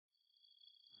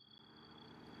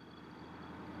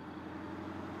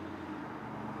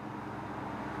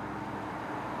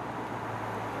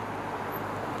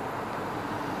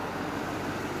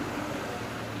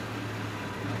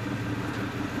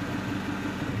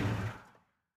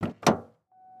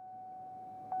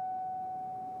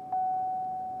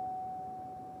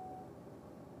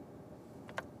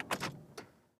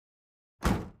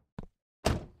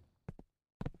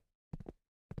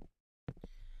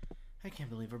can't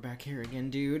believe we're back here again,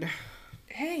 dude.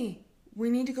 Hey, we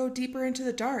need to go deeper into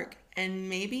the dark and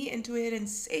maybe into a hidden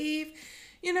save.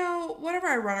 You know, whatever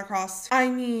I run across. I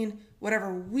mean,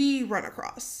 whatever we run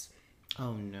across.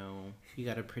 Oh no. You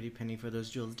got a pretty penny for those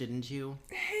jewels, didn't you?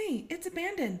 Hey, it's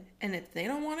abandoned, and if they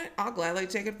don't want it, I'll gladly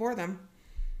take it for them.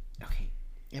 Okay.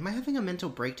 Am I having a mental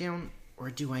breakdown? Or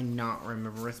do I not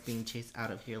remember us being chased out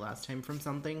of here last time from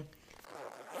something?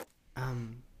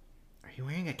 Are you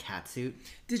wearing a cat suit?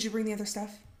 Did you bring the other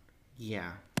stuff?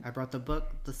 Yeah. I brought the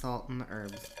book, the salt, and the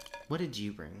herbs. What did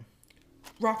you bring?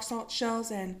 Rock salt shells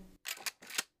and...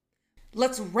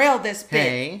 Let's rail this bit.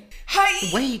 Hey. Hi!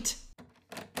 Wait!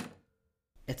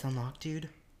 It's unlocked, dude.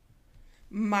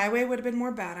 My way would have been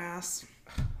more badass.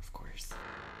 Of course.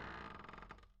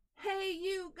 Hey,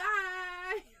 you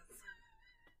guys!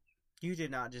 You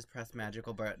did not just press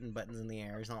magical buttons in the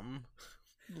air or something.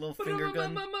 Little finger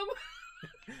gun.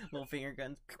 Little finger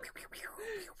guns.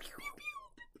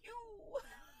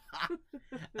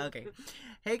 Okay.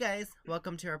 Hey guys,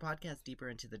 welcome to our podcast, Deeper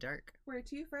into the Dark. Where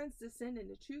two friends descend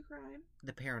into true crime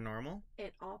The paranormal.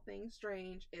 and all things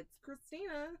strange. It's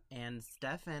Christina. And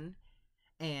Stefan.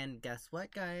 And guess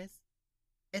what, guys?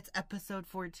 It's episode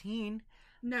 14.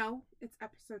 No, it's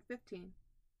episode 15.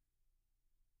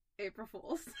 April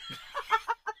Fools.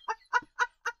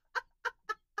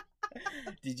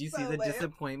 Did you see So the lame.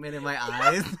 disappointment in my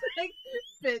eyes? Like,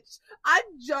 bitch, I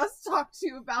just talked to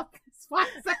you about this 5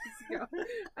 seconds ago.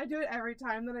 I do it every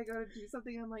time that I go to do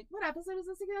something. I'm like, what episode is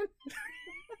this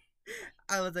again?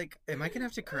 I was like, am I gonna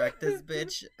have to correct this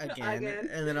bitch again? Again.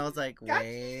 And then I was like, Gotcha.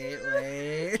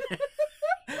 wait.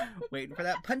 Waiting for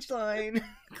that punchline.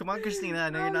 Come on, Christina. I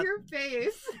know Oh, you're not your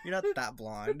face. you're not that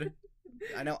blonde.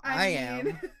 I know I am.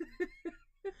 mean,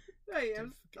 I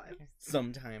am.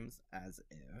 Sometimes as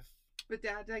if. But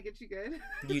Dad, did I get you good?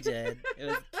 You did. It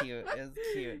was cute. It was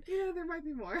cute. You know, there might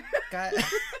be more. God.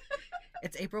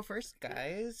 It's April 1st,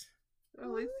 guys. Well,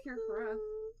 at least here for us.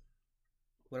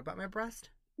 What about my breast?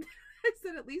 I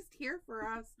said at least here for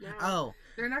us now. Oh,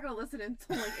 They're not going to listen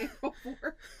until like April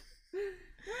 4th.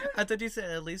 I thought you said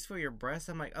at least for your breasts.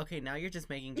 I'm like, okay, now you're just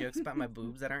making jokes about my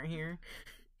boobs that aren't here.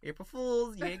 April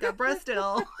Fools, you ain't got breasts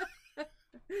still.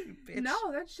 Bitch.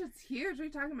 No, that shit's huge. What are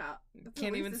you talking about? That's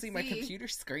Can't at even least see a my C. computer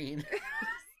screen.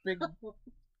 Big,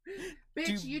 Bitch,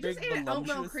 Two you just big ate an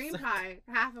oatmeal voluptuous- cream pie,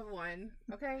 half of one.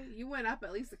 Okay, you went up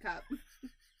at least a cup.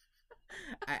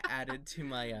 I added to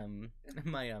my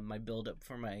my build up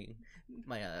for my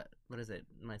what is it?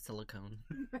 My silicone.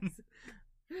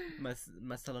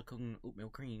 My silicone oatmeal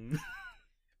cream.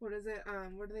 What is it?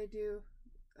 What do they do?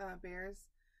 Bears,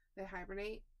 they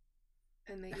hibernate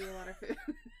and they eat a lot of food.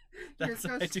 Yours That's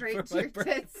what goes I do straight for to my your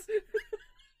breasts. tits.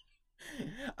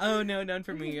 Oh no, none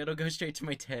for me. It'll go straight to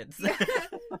my tits.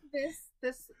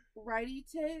 this righty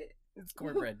tit, It's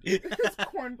cornbread. it's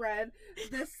cornbread.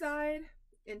 This side,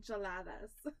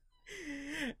 enchiladas.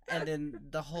 And then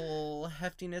the whole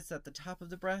heftiness at the top of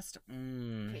the breast.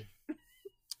 Okay.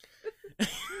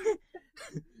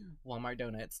 Walmart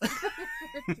donuts.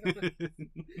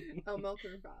 Oh, milk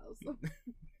and files.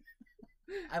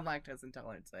 I'm lactose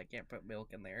intolerant, so I can't put milk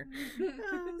in there.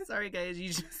 Oh, sorry, guys. You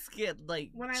just get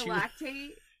like When I chew- lactate,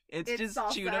 it's just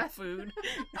salsa. chewed up food.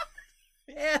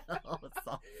 Ew,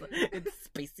 salsa. It's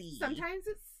spicy. sometimes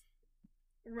it's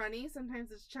runny,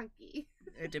 sometimes it's chunky.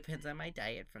 It depends on my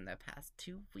diet from the past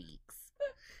 2 weeks.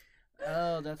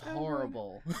 Oh, that's Oh,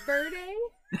 horrible. Verde?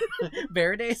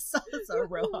 Verde salsa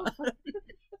roja.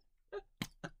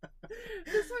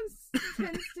 This one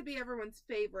tends to be everyone's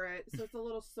favorite, so it's a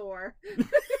little sore.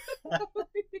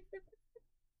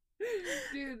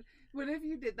 Dude, what if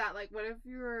you did that? Like, what if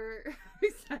you were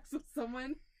having sex with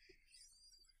someone?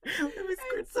 Let me And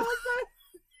squirt some.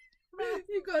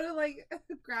 you go to, like,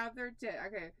 grab their tit.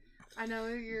 Okay, I know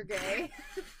you're gay.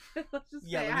 Let's just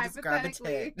Yeah, say, let me just grab a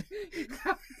hypothetically, you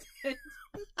grab a tit.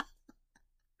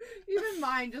 Even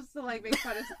mine, just to, like, make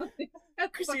fun of something.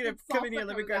 And Christina, fucking come in salsa here.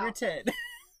 Let me comes grab your out. tit.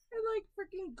 And like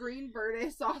freaking green verde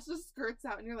sauce just skirts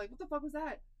out, and you're like, "What the fuck was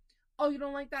that?" Oh, you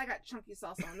don't like that? I got chunky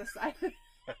salsa on the side.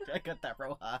 I got that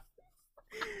roja.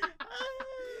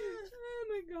 Oh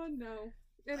my god, no.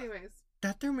 Anyways,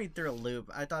 That threw me through a loop.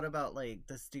 I thought about like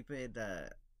the stupid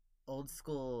old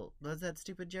school. What was that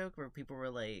stupid joke where people were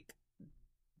like,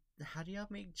 "How do y'all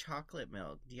make chocolate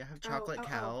milk? Do you have chocolate oh.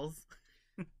 cows?"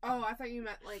 oh, I thought you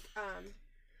meant like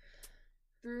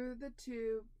through the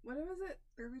tube. What was it?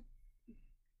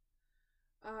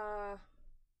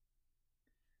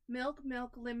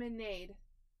 Milk lemonade.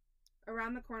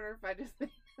 Around the corner if I just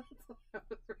think that's what I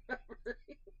was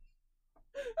remembering.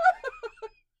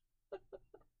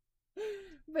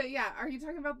 But yeah, are you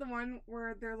talking about the one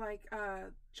where they're like,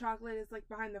 chocolate is like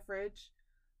behind the fridge?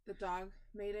 The dog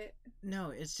made it? No,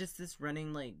 it's just this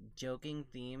running, like, joking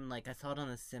theme. Like, I saw it on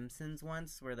The Simpsons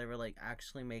once where they were, like,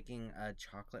 actually making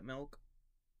chocolate milk.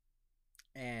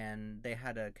 And they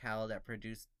had a cow that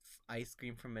produced ice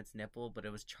cream from its nipple, but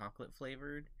it was chocolate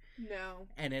flavored. No.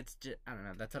 And it's just, I don't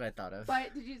know, that's what I thought of.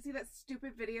 But did you see that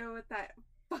stupid video with that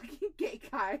fucking gay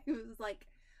guy who was like,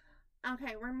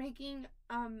 okay, we're making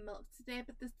milk today,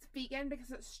 but this is vegan because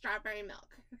it's strawberry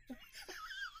milk.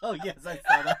 Oh, yes, I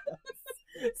saw that.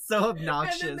 So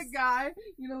obnoxious. And then the guy,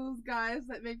 you know those guys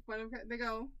that make fun of, they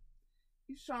go,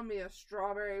 you show me a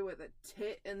strawberry with a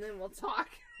tit and then we'll talk.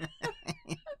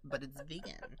 But it's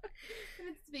vegan. And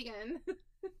it's vegan.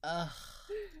 Ugh.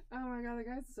 Oh my god, the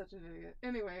guy's such an idiot.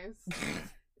 Anyways,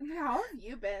 how have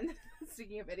you been?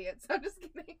 Speaking of idiots, I'm just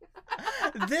kidding.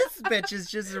 This bitch is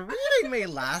just reading me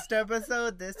last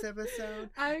episode, this episode.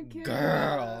 I'm kidding.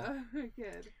 Girl. I'm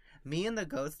kidding. Me and the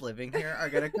ghost living here are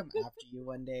gonna come after you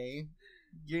one day.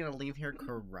 You're gonna leave here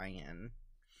crying.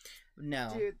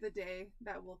 No. Dude, the day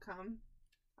that will come,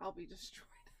 I'll be destroyed.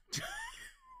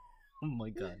 Oh my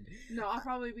god. No, I'll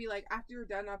probably be like, after you're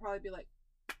done, I'll probably be like,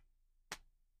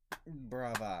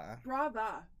 brava.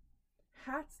 brava.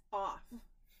 Hats off.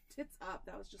 Tits up.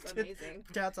 That was just amazing.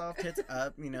 Hats off, tits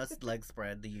up, you know, leg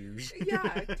spread, the usual.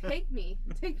 Yeah, take me.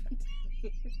 Take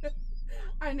me.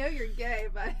 I know you're gay,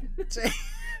 but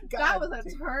that was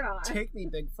a turn on. Take me,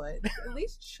 Bigfoot. At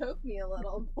least choke me a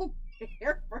little. Pull my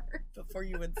hair first. Before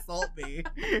you insult me.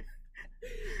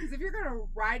 Because if you're going to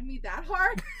ride me that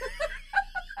hard,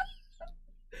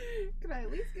 can I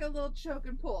at least get a little choke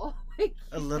and pull?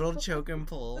 A little choke and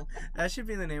pull. That should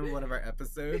be the name of one of our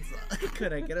episodes.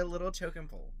 Could I get a little choke and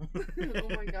pull? Oh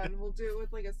my god, we'll do it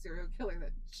with like a serial killer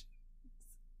that...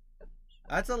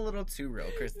 That's a little too real,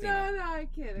 Christina. No, I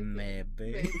can't.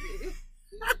 Maybe.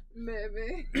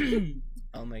 Maybe.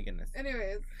 Oh my goodness.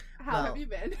 Anyways, how have you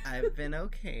been? I've been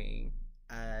okay.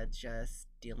 Just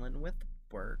dealing with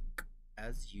work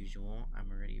as usual.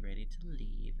 I'm already ready to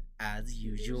leave as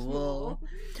usual.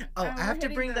 Oh, I have to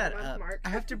bring that up. I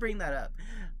have to bring that up.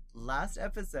 Last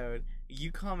episode,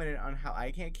 you commented on how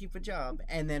I can't keep a job,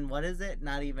 and then what is it?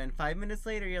 Not even 5 minutes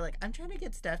later, you're like, I'm trying to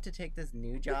get Steph to take this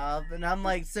new job, and I'm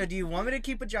like, so do you want me to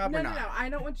keep a job or not? No, I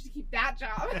don't want you to keep that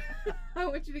job. I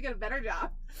want you to get a better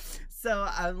job. So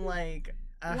I'm like,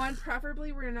 one,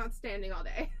 preferably where you're not standing all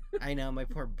day. I know, my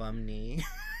poor bum knee.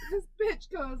 This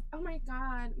bitch goes, oh my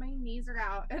god, my knees are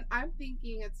out, and I'm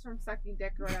thinking it's from sucking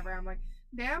dick or whatever. I'm like,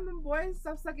 damn, boy,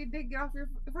 stop sucking dick, get off your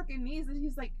fucking knees. And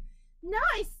he's like, no,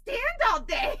 I stand all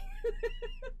day.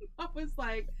 I was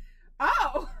like,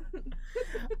 oh.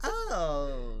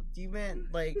 Oh, you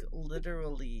meant like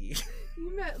literally.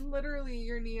 You meant literally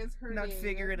your knee is hurting. Not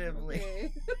figuratively.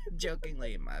 Okay.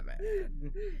 Jokingly, my bad.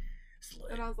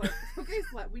 Slut. And I was like, okay,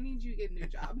 slut, we need you to get a new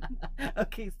job.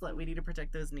 Okay, slut, we need to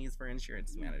protect those knees for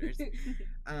insurance matters.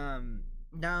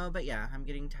 No, but yeah, I'm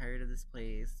getting tired of this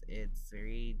place. It's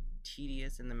very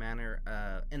tedious in the manner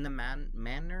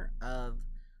of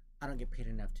I don't get paid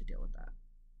enough to deal with that.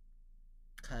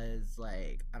 Cause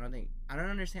like I don't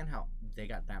understand how they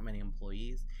got that many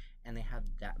employees and they have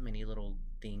that many little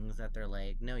things that they're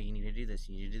like, no, you need to do this,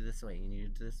 you need to do this way, you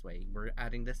need to do this way. We're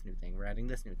adding this new thing, we're adding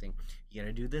this new thing. You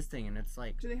gotta do this thing, and it's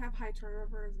like, do they have high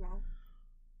turnover as well?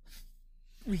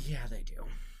 Yeah, they do.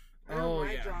 I know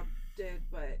my job did,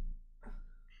 but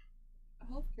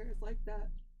healthcare is like that.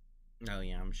 Oh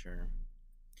yeah, I'm sure.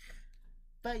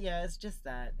 But yeah, it's just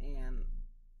that, and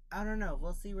I don't know.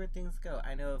 We'll see where things go.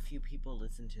 I know a few people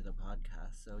listen to the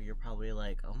podcast, so you're probably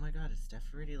like, oh my god, is Steph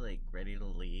already, like, ready to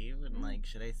leave? And, like,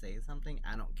 should I say something?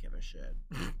 I don't give a shit.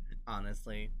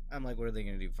 Honestly. I'm like, what are they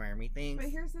going to do? Fire me? Thanks?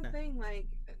 But here's the thing, like,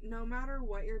 no matter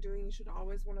what you're doing, you should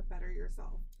always want to better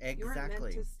yourself. Exactly. You aren't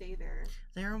meant to stay there.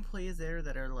 There are employees there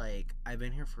that are like, I've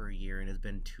been here for a year and it's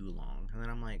been too long. And then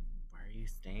I'm like, why are you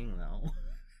staying, though?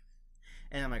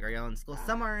 And I'm like, are y'all in school?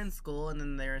 Some are in school, and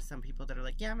then there are some people that are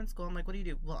like, yeah, I'm in school. I'm like, what do you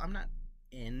do? Well, I'm not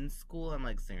in school. I'm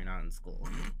like, so you're not in school.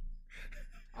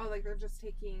 Oh, like they're just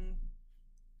taking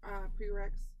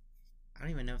prereqs? I don't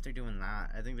even know if they're doing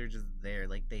that. I think they're just there.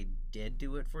 Like, they did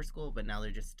do it for school, but now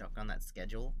they're just stuck on that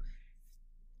schedule.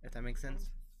 If that makes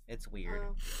sense. It's weird.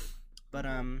 But,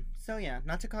 so yeah,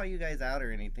 not to call you guys out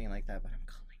or anything like that, but I'm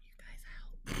calling you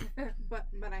guys out.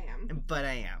 But I am. But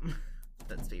I am.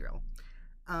 Let's be real.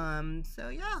 So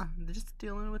yeah, just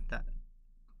dealing with that.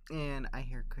 And I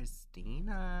hear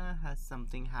Christina has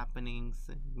something happening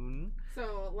soon.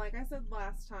 So, like I said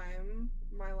last time,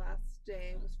 my last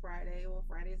day was Friday. Well,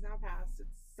 Friday is now past.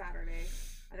 It's Saturday.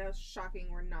 I know it's shocking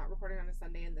we're not recording on a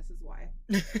Sunday, and this is why.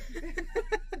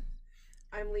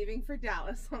 I'm leaving for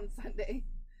Dallas on Sunday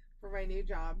for my new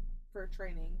job for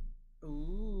training.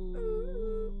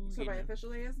 Ooh. So my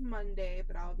official day is Monday,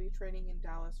 but I'll be training in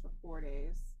Dallas for 4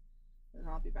 days. And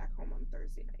I'll be back home on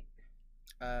Thursday night.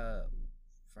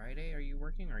 Friday, are you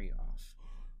working or are you off?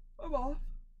 I'm off.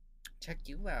 Check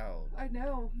you out. I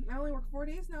know. I only work 4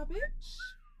 days now, bitch.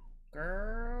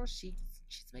 Girl, she's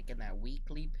making that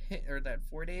weekly pay, or that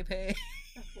 4-day pay.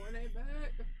 A 4-day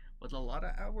pay. With a lot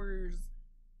of hours.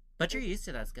 But you're used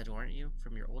to that schedule, aren't you?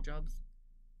 From your old jobs?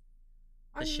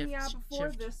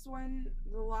 Before this one,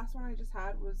 the last one I just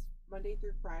had was Monday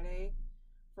through Friday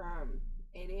from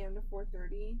 8 a.m. to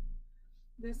 4:30.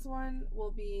 This one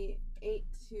will be 8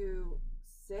 to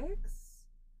 6,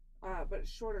 but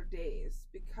shorter days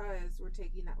because we're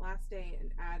taking that last day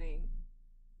and adding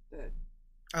the...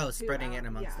 spreading it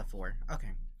amongst the 4.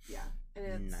 Okay. Yeah,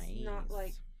 and it's not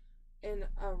like in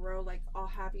a row, like I'll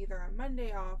have either a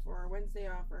Monday off or a Wednesday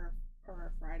off or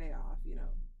a Friday off, you know,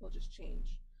 it'll just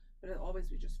change. But it'll always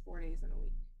be just 4 days in a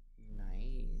week.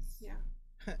 Nice.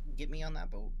 Yeah. Get me on that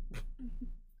boat.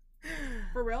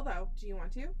 For real, though. Do you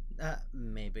want to?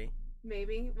 Maybe.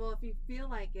 Maybe? Well, if you feel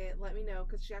like it, let me know.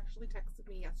 Because she actually texted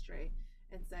me yesterday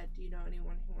and said, do you know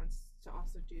anyone who wants to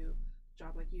also do a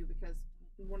job like you? Because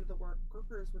one of the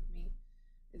workers with me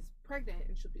is pregnant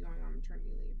and she'll be going on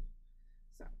maternity leave.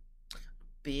 So.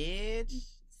 Bitch.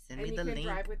 Send me the link. And you can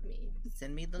drive with me.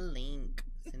 Send me the link.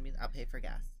 I'll pay for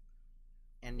gas.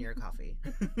 And your coffee.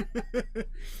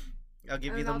 I'll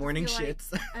give you the morning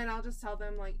shits. Like, and I'll just tell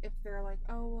them, like, if they're like,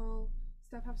 oh, well,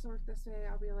 Steph has to work this day,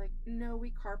 I'll be like, no, we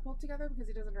carpool together because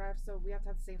he doesn't drive, so we have to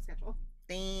have the same schedule.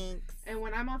 Thanks. And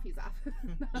when I'm off, he's off.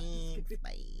 Thanks.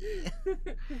 Bye.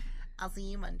 I'll see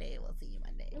you Monday. We'll see you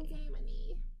Monday. Okay,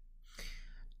 money.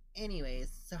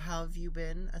 Anyways, so how have you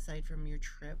been aside from your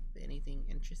trip? Anything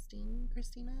interesting,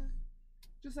 Christina?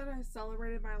 Just that I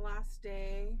celebrated my last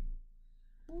day.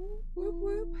 Whoop,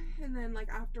 whoop. And then, like,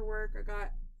 after work, I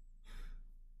got...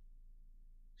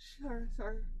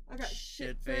 I got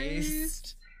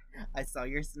shit-faced. I saw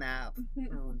your snap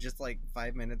just, like,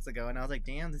 5 minutes ago, and I was like,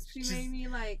 damn, this bitch made me,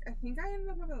 like... I think I ended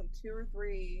up having, like, 2 or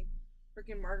 3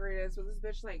 freaking margaritas, but this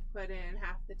bitch, like, put in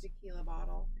half the tequila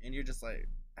bottle. And you're just like,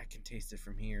 I can taste it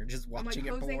from here, just watching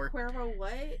it pour. Jose Cuervo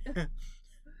what?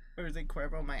 Jose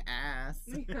Cuervo my ass.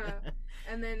 Yeah.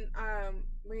 And then, I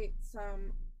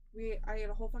ate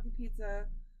a whole fucking pizza,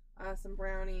 some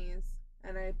brownies,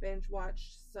 and I binge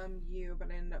watched some You, but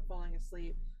I ended up falling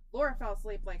asleep. Laura fell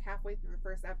asleep like halfway through the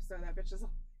first episode. That bitch is.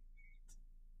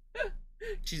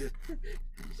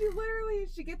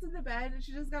 She gets in the bed and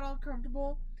she just got all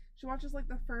comfortable. She watches like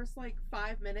the first like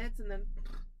 5 minutes and then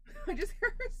I just hear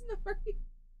her snoring.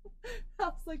 I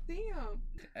was like, damn.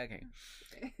 Okay.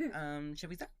 Should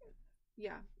we start?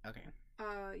 Yeah. Okay.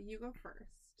 You go first.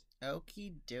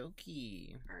 Okie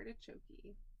dokie.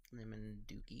 Artichoke. Lemon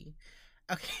dookie.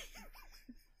 Okay.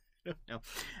 No.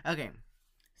 Okay.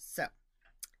 So,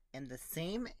 in the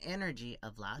same energy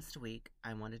of last week,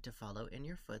 I wanted to follow in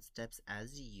your footsteps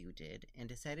as you did and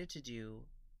decided to do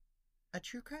a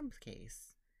true crime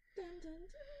case. Dun, dun, dun.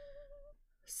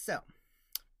 So,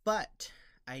 but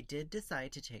I did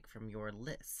decide to take from your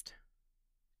list.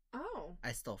 Oh.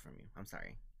 I stole from you. I'm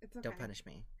sorry. It's okay. Don't punish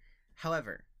me.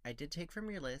 However, I did take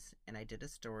from your list and I did a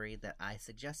story that I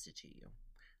suggested to you.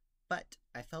 But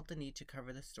I felt the need to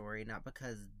cover the story not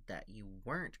because that you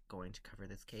weren't going to cover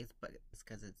this case, but it's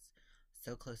because it's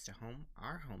so close to home,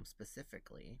 our home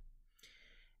specifically.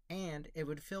 And it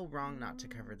would feel wrong not to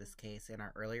cover this case in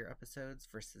our earlier episodes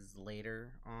versus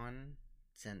later on,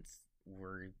 since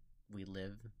we've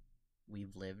lived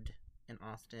in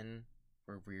Austin,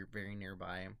 or we're very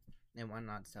nearby and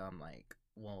whatnot. So I'm like,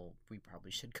 well, we probably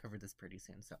should cover this pretty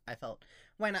soon. So I felt,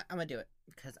 why not? I'm gonna do it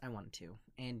because I want to,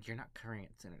 and you're not covering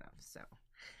it soon enough. So,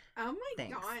 oh my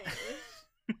gosh,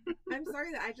 I'm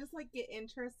sorry that I just like get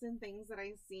interest in things that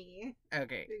I see.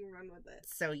 Okay, you can run with it.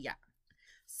 So yeah,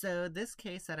 so this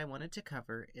case that I wanted to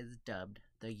cover is dubbed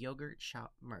the Yogurt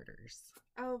Shop Murders.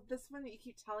 Oh, this one that you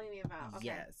keep telling me about. Okay.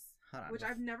 Yes, hold on. Which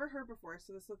I've never heard before,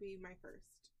 so this will be my first.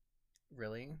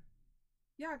 Really?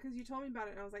 Yeah, because you told me about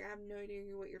it, and I was like, I have no idea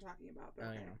what you're talking about. But oh,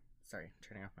 okay. Yeah. Sorry,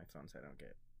 turning off my phone so I don't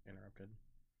get interrupted.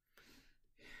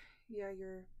 Yeah,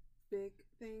 your big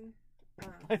thing.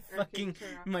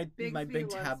 My big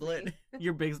tablet.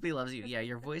 Your Bigsby loves you. Yeah,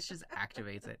 your voice just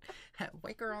activates it.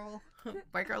 White girl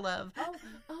love.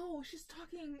 Oh, she's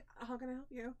talking. How can I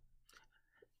help you?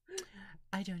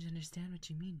 I don't understand what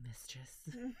you mean, mistress.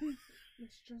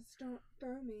 Mistress, don't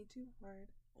throw me too hard.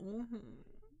 Mm-hmm.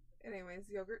 Anyways,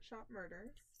 Yogurt Shop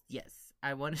Murders. Yes,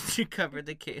 I wanted to cover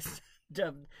the case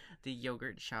dubbed the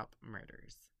Yogurt Shop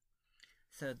Murders.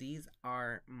 So these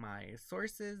are my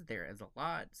sources. There is a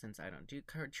lot since I don't do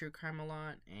true crime a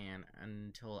lot. And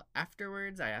until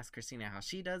afterwards, I ask Christina how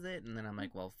she does it. And then I'm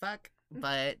like, well, fuck.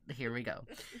 But here we go.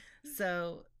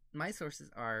 So my sources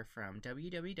are from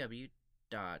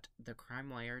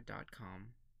www.thecrimewire.com,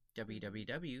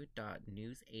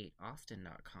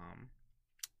 www.news8austin.com,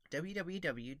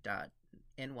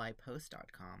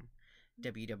 www.nypost.com,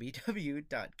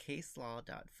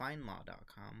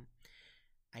 www.caselaw.findlaw.com.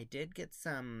 I did get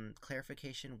some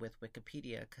clarification with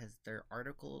Wikipedia because their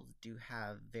articles do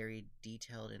have very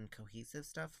detailed and cohesive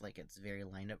stuff. Like, it's very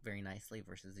lined up very nicely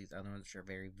versus these other ones which are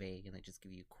very vague and they just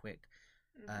give you quick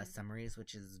summaries,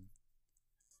 which is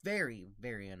very,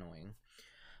 very annoying.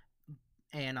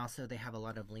 And also, they have a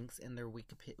lot of links in their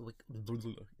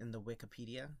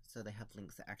Wikipedia, so they have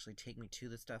links that actually take me to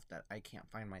the stuff that I can't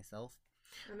find myself.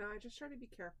 I know. I just try to be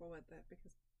careful with it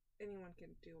because anyone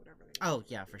can do whatever they want. Oh,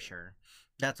 yeah, for sure.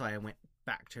 That's why I went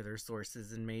back to their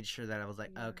sources and made sure that I was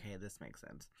like, okay, this makes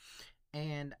sense.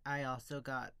 And I also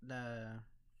got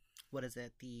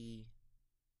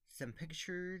some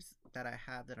pictures that I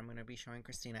have that I'm going to be showing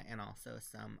Christina, and also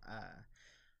some,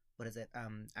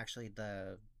 actually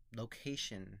the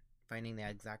location, finding the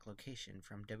exact location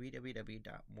from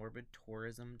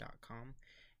www.morbidtourism.com.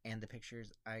 And the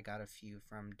pictures, I got a few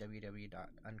from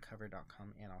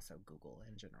www.uncover.com and also Google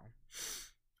in general.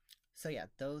 So yeah,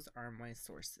 those are my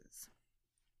sources.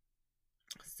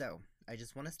 So, I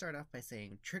just want to start off by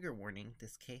saying, trigger warning,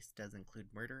 this case does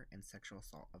include murder and sexual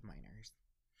assault of minors.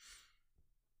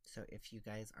 So if you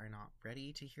guys are not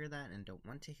ready to hear that and don't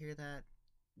want to hear that,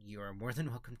 you are more than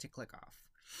welcome to click off.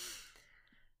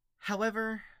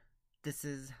 However, this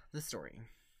is the story.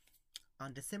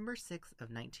 On December 6th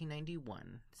of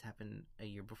 1991, this happened a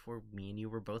year before me and you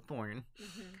were both born,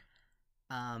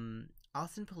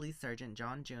 Austin Police Sergeant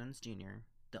John Jones Jr.,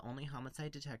 the only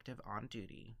homicide detective on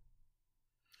duty,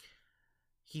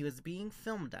 he was being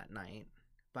filmed that night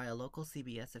by a local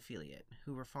CBS affiliate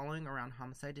who were following around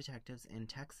homicide detectives in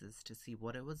Texas to see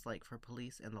what it was like for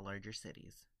police in the larger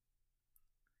cities.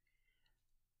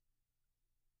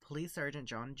 Police Sergeant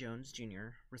John Jones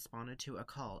Jr. responded to a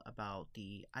call about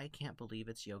the I Can't Believe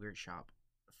It's Yogurt Shop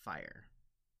fire,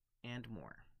 and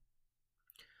more.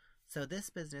 So this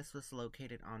business was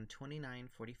located on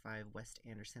 2945 West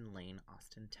Anderson Lane,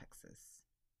 Austin, Texas.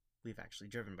 We've actually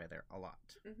driven by there a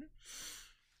lot.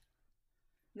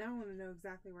 Now I want to know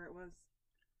exactly where it was.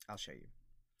 I'll show you.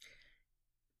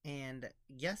 And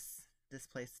yes, this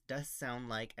place does sound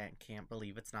like I Can't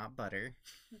Believe It's Not Butter.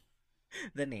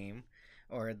 The name.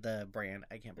 Or the brand,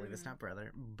 I Can't Believe It's Not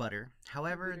Butter.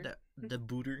 However, the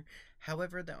booter.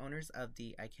 However, the owners of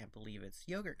the I Can't Believe It's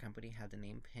Yogurt Company had the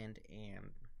name penned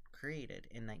and created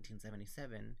in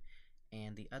 1977,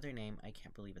 and the other name, I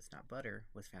Can't Believe It's Not Butter,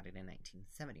 was founded in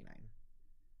 1979.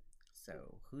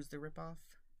 So, who's the ripoff?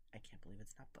 I Can't Believe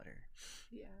It's Not Butter.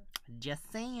 Yeah. Just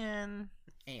saying.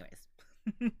 Anyways.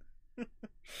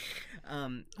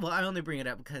 Well, I only bring it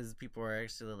up because people were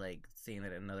actually like saying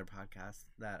it in another podcast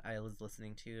that I was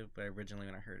listening to, but originally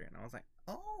when I heard it, and I was like,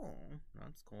 oh,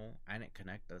 that's cool. I didn't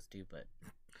connect those two, but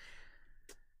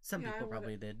some people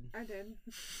probably did. I did.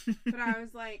 But I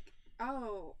was like,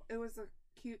 oh, it was a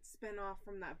cute spin-off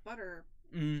from that butter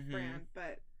brand,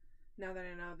 but now that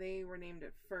I know, they were named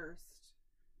it first,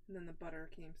 and then the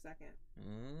butter came second.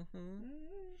 I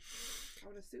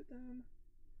would have sued them.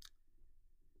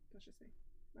 Let's just say.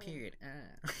 Period.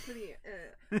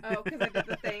 Oh, because I did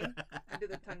the thing. I did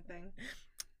the tongue thing.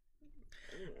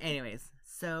 Anyways,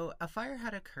 so a fire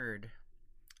had occurred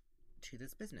to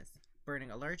this business,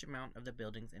 burning a large amount of the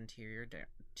building's interior down.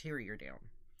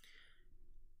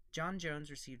 John Jones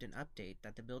received an update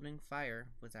that the building fire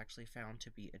was actually found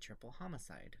to be a triple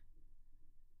homicide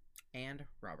and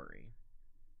robbery.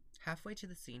 Halfway to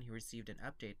the scene, he received an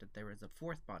update that there was a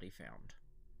fourth body found.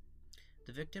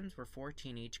 The victims were 4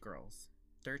 teenage girls,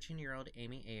 13-year-old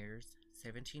Amy Ayers,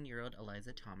 17-year-old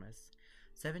Eliza Thomas,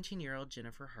 17-year-old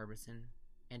Jennifer Harbison,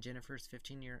 and Jennifer's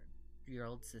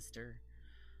 15-year-old sister,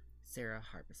 Sarah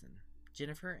Harbison.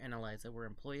 Jennifer and Eliza were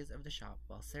employees of the shop,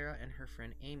 while Sarah and her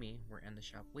friend Amy were in the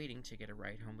shop waiting to get a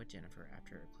ride home with Jennifer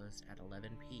after it closed at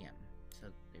 11 p.m. So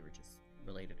they were just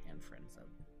related and friends of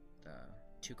the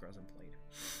 2 girls employed.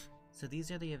 So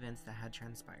these are the events that had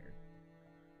transpired.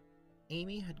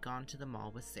 Amy had gone to the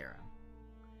mall with Sarah,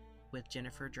 with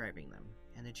Jennifer driving them,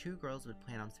 and the 2 girls would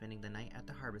plan on spending the night at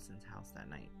the Harbison's house that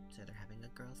night, so they're having a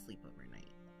girls' sleepover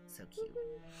night. So cute.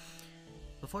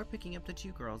 Before picking up the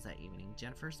 2 girls that evening,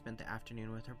 Jennifer spent the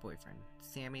afternoon with her boyfriend,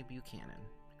 Sammy Buchanan.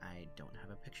 I don't have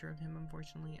a picture of him,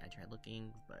 unfortunately. I tried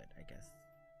looking, but I guess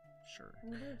sure. I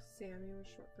wonder if Sammy was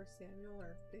short for Samuel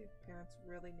or if the parents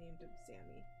really named him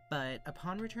Sammy. But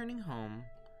upon returning home,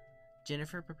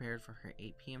 Jennifer prepared for her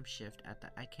 8 p.m. shift at the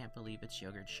I Can't Believe It's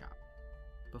Yogurt shop.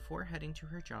 Before heading to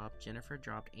her job, Jennifer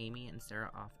dropped Amy and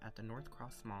Sarah off at the North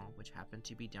Cross Mall, which happened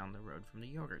to be down the road from the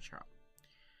yogurt shop.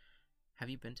 Have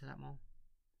you been to that mall?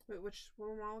 Wait, which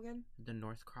mall again? The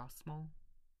North Cross Mall?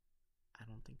 I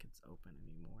don't think it's open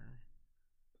anymore.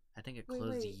 I think it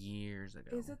closed years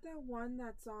ago. Is it the one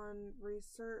that's on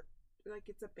Research? Like,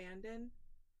 it's abandoned?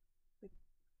 Like,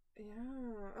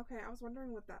 yeah. Okay, I was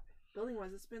wondering what that building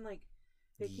was. It's been, like,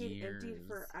 vacated, emptied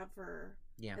forever.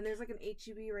 Yeah. And there's, like, an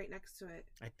H-E-B right next to it.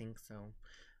 I think so.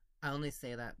 I only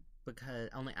say that because,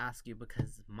 I only ask you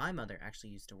because my mother actually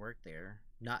used to work there.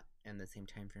 Not in the same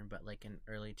time frame, but, like, in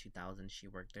early 2000s, she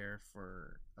worked there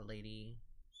for a lady.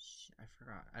 I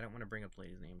forgot. I don't want to bring up the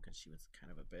lady's name because she was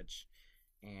kind of a bitch.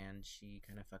 And she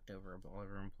kind of fucked over all of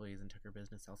her employees and took her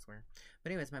business elsewhere.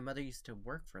 But anyways, my mother used to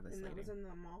work for this lady. And that was in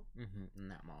the mall? Mm-hmm, in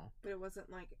that mall. But it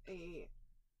wasn't like a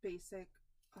basic,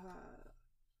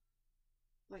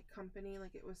 like, company?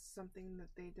 Like, it was something that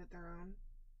they did their own?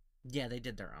 Yeah, they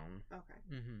did their own. Okay.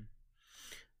 Mm-hmm.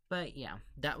 But yeah,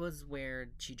 that was where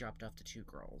she dropped off the 2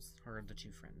 girls, or the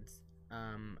 2 friends,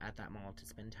 at that mall to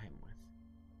spend time with.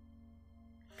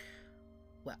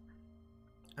 Well,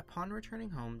 upon returning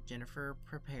home, Jennifer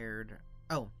prepared...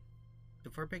 Oh,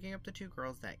 before picking up the 2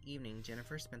 girls that evening,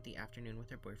 Jennifer spent the afternoon with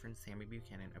her boyfriend, Sammy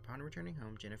Buchanan. Upon returning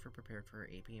home, Jennifer prepared for her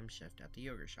 8 p.m. shift at the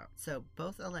yogurt shop. So,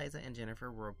 both Eliza and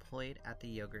Jennifer were employed at the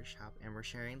yogurt shop and were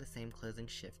sharing the same closing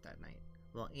shift that night,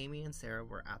 while Amy and Sarah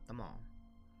were at the mall.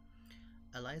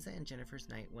 Eliza and Jennifer's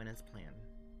night went as planned.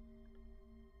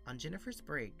 On Jennifer's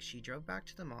break, she drove back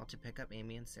to the mall to pick up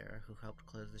Amy and Sarah, who helped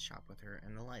close the shop with her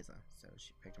and Eliza. So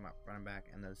she picked them up, brought them back,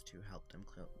 and those 2 helped them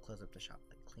close up the shop,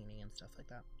 like cleaning and stuff like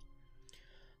that.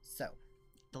 So,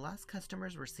 the last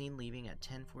customers were seen leaving at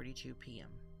 10:42 p.m.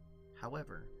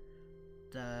 However,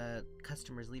 the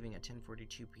customers leaving at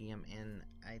 10:42 p.m. and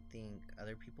I think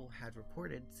other people had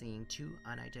reported seeing 2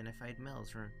 unidentified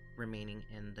males remaining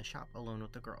in the shop alone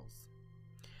with the girls.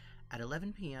 At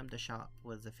 11 p.m., the shop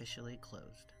was officially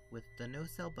closed, with the no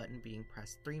sell button being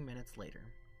pressed 3 minutes later.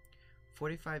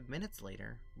 45 minutes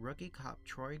later, rookie cop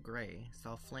Troy Gray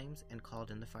saw flames and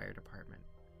called in the fire department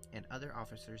and other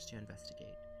officers to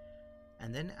investigate.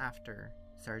 And then after,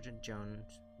 Sergeant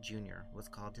Jones Jr. was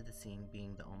called to the scene,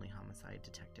 being the only homicide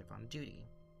detective on duty.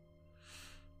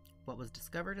 What was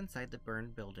discovered inside the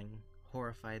burned building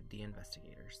horrified the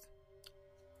investigators.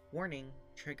 Warning,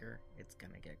 trigger, it's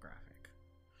gonna get graphic.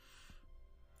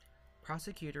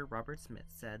 Prosecutor Robert Smith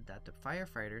said that the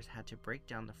firefighters had to break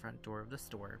down the front door of the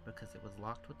store because it was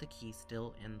locked with the key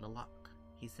still in the lock.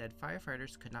 He said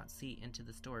firefighters could not see into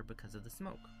the store because of the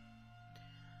smoke.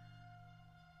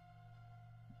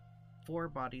 4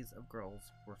 bodies of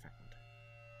girls were found.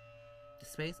 The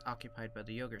space occupied by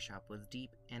the yogurt shop was deep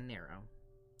and narrow.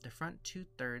 The front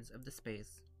 2/3 of the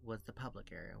space was the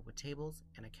public area, with tables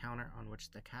and a counter on which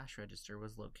the cash register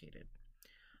was located.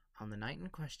 On the night in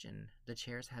question, the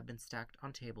chairs had been stacked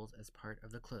on tables as part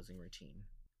of the closing routine.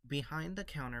 Behind the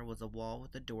counter was a wall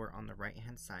with a door on the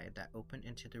right-hand side that opened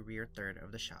into the rear third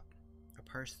of the shop. A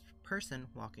person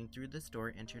walking through this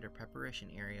door entered a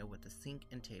preparation area with a sink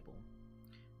and table.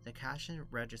 The cash and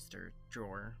register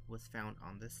drawer was found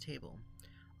on this table.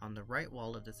 On the right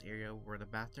wall of this area were the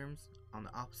bathrooms. On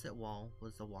the opposite wall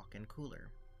was the walk-in cooler.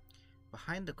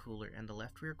 Behind the cooler in the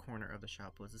left rear corner of the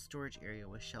shop was a storage area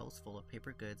with shelves full of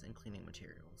paper goods and cleaning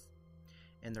materials.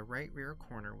 In the right rear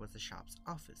corner was the shop's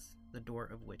office, the door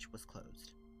of which was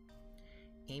closed.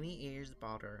 Amy Ayers'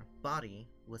 body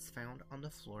was found on the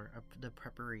floor of the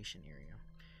preparation area.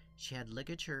 She had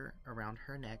ligature around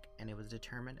her neck, and it was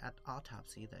determined at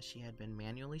autopsy that she had been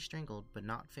manually strangled, but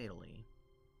not fatally.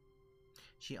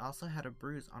 She also had a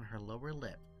bruise on her lower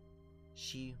lip.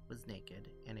 She was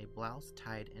naked, and a blouse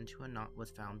tied into a knot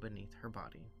was found beneath her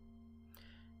body.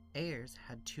 Ayers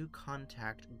had 2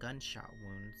 contact gunshot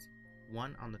wounds,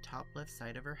 one on the top left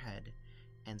side of her head,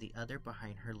 and the other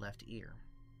behind her left ear.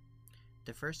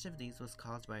 The first of these was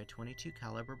caused by a .22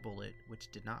 caliber bullet,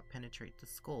 which did not penetrate the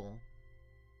skull.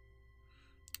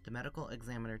 The medical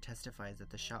examiner testifies that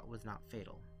the shot was not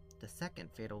fatal. The second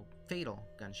fatal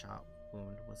gunshot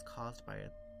wound was caused by a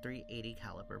 .380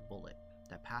 caliber bullet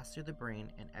that passed through the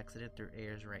brain and exited through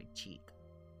Ayers' right cheek.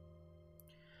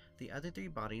 The other 3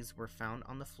 bodies were found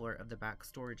on the floor of the back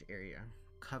storage area,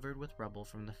 covered with rubble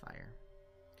from the fire.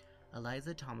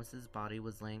 Eliza Thomas's body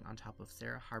was laying on top of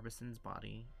Sarah Harbison's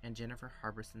body, and Jennifer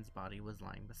Harbison's body was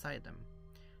lying beside them.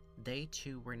 They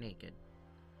too were naked.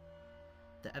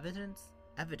 The evidence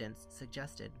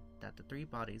suggested that the 3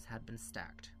 bodies had been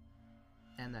stacked.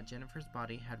 and that Jennifer's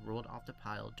body had rolled off the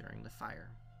pile during the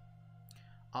fire.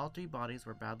 All 3 bodies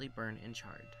were badly burned and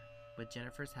charred, with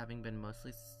Jennifer's having been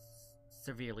mostly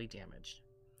severely damaged.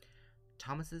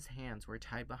 Thomas's hands were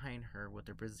tied behind her with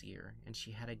a brassiere, and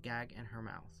she had a gag in her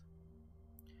mouth.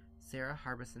 Sarah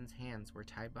Harbison's hands were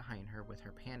tied behind her with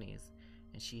her panties,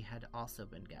 and she had also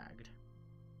been gagged.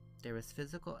 There was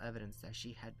physical evidence that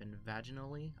she had been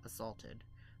vaginally assaulted,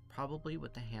 probably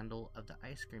with the handle of the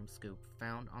ice cream scoop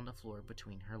found on the floor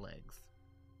between her legs.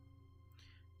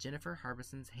 Jennifer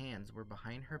Harbison's hands were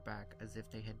behind her back as if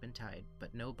they had been tied,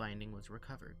 but no binding was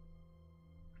recovered.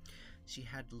 She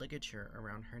had ligature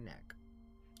around her neck.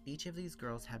 Each of these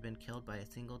girls had been killed by a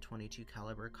single .22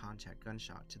 caliber contact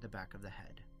gunshot to the back of the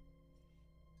head.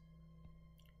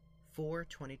 4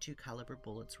 .22 caliber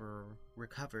bullets were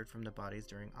recovered from the bodies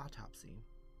during autopsy.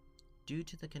 Due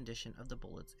to the condition of the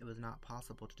bullets, it was not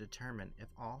possible to determine if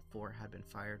all 4 had been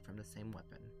fired from the same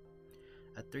weapon.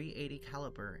 A .380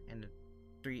 caliber and a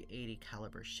 .380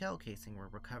 caliber shell casing were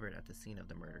recovered at the scene of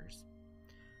the murders.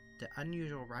 The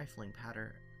unusual rifling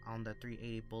pattern on the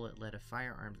 .380 bullet led a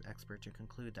firearms expert to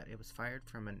conclude that it was fired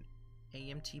from an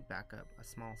AMT backup, a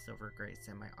small silver-gray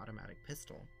semi-automatic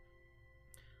pistol.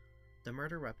 The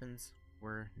murder weapons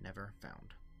were never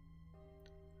found.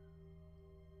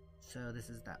 So this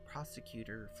is that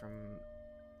prosecutor from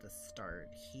the start.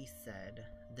 He said,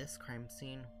 "This crime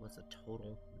scene was a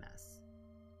total mess.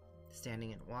 Standing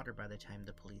in water by the time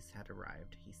the police had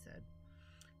arrived," he said.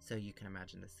 So you can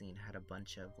imagine the scene had a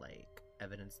bunch of like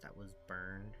evidence that was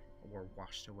burned or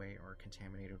washed away or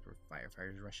contaminated with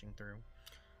firefighters rushing through.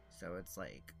 So it's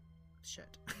like,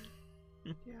 shit.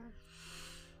 Yeah.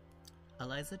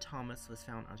 Eliza Thomas was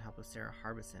found on top of Sarah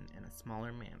Harbison in a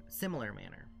similar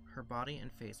manner. Her body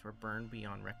and face were burned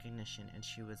beyond recognition, and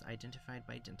she was identified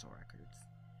by dental records.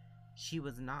 She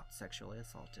was not sexually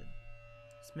assaulted.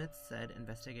 Smith said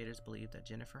investigators believed that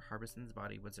Jennifer Harbison's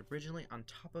body was originally on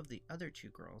top of the other 2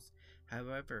 girls.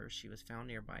 However, she was found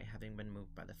nearby, having been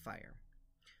moved by the fire.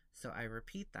 So I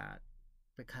repeat that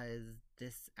because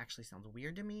this actually sounds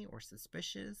weird to me or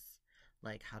suspicious.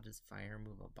 Like, how does fire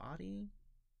move a body?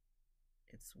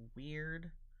 It's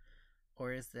weird.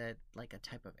 Or is that like a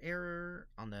type of error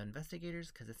on the investigators?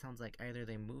 Because it sounds like either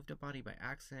they moved a body by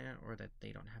accident or that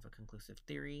they don't have a conclusive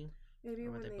theory. Maybe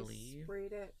when they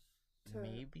sprayed it to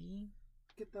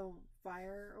get the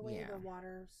fire away, yeah. The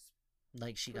water.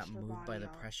 Like she got moved by the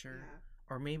pressure. Yeah.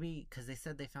 Or maybe, because they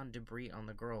said they found debris on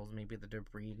the girls, maybe the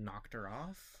debris knocked her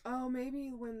off? Oh,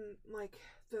 maybe when, like,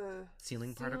 the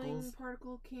ceiling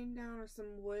particle came down or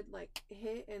some wood, like,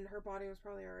 hit, and her body was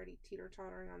probably already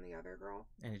teeter-tottering on the other girl.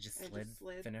 And it just slid.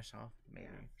 Finish off, maybe.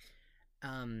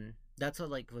 Yeah. That's what,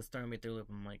 like, was throwing me through loop.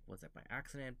 I'm like, was it by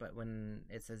accident? But when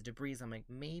it says debris, I'm like,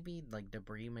 maybe, like,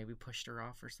 debris maybe pushed her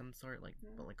off or some sort, like,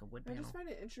 but like a wood panel. I just find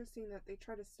it interesting that they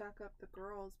try to stack up the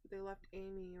girls, but they left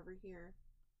Amy over here.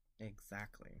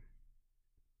 Exactly.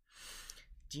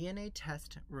 DNA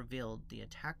test revealed the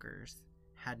attackers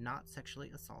had not sexually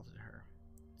assaulted her.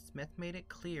 Smith made it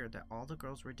clear that all the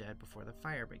girls were dead before the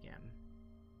fire began.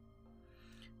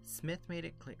 Smith made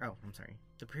it clear... Oh, I'm sorry.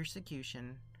 The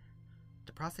prosecution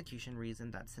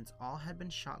reasoned that since all had been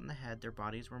shot in the head, their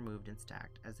bodies were moved and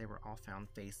stacked as they were all found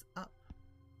face up.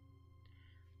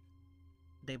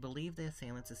 They believed the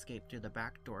assailants escaped through the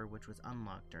back door, which was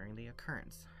unlocked during the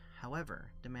occurrence.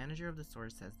 However, the manager of the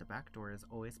store says the back door is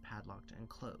always padlocked and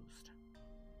closed.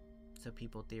 So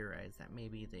people theorize that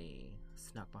maybe they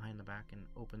snuck behind the back and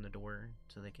opened the door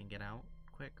so they can get out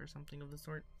quick or something of the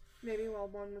sort. Maybe while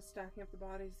one was stacking up the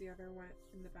bodies, the other went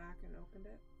in the back and opened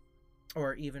it.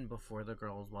 Or even before the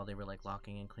girls, while they were like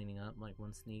locking and cleaning up, like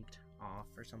one sneaked off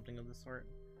or something of the sort.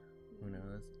 Who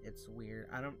knows? It's weird.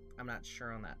 I'm not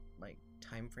sure on that like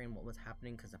time frame what was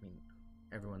happening, because I mean,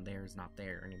 everyone there is not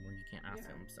there anymore. You can't ask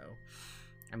them. So,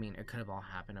 I mean, it could have all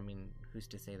happened. I mean, who's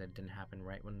to say that it didn't happen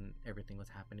right when everything was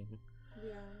happening?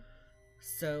 Yeah.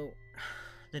 So,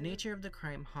 the nature of the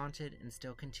crime haunted and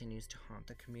still continues to haunt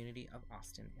the community of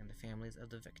Austin and the families of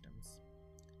the victims.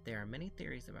 There are many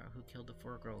theories about who killed the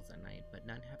 4 girls that night, but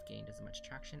none have gained as much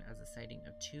traction as the sighting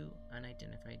of 2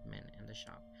 unidentified men in the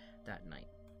shop that night.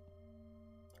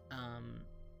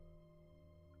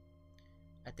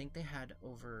 I think they had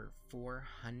over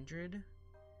 400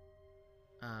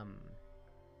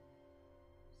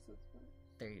 suspects.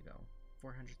 There you go.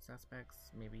 400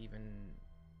 suspects, maybe even,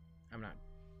 I'm not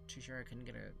too sure, I couldn't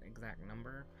get an exact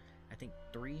number. I think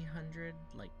 300,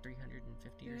 like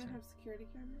 350 or something. They have security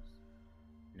cameras?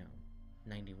 No.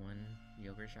 91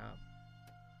 yogurt shop.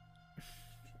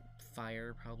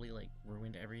 Fire probably like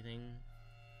ruined everything.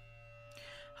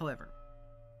 However,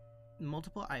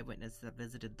 Multiple eyewitnesses that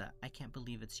visited the I Can't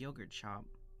Believe It's Yogurt shop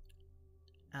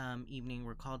evening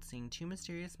recalled seeing two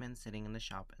mysterious men sitting in the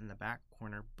shop in the back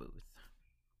corner booth.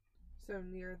 So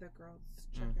near the girls'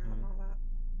 checkout and all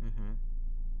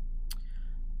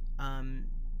that.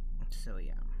 So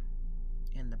yeah.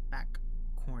 In the back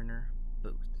corner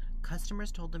booth.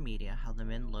 Customers told the media how the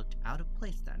men looked out of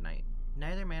place that night.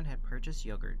 Neither man had purchased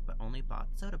yogurt, but only bought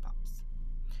soda pops.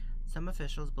 Some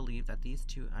officials believe that these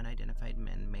two unidentified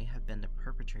men may have been the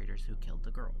perpetrators who killed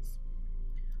the girls.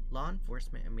 Law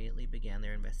enforcement immediately began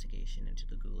their investigation into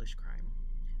the ghoulish crime.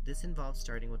 This involved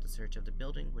starting with the search of the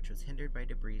building, which was hindered by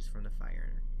debris from the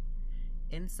fire.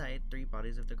 Inside, 3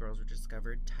 bodies of the girls were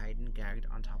discovered, tied and gagged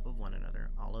on top of one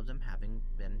another, all of them having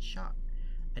been shot.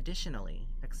 Additionally,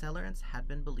 accelerants had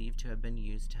been believed to have been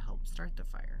used to help start the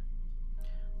fire.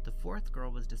 The 4th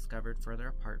girl was discovered further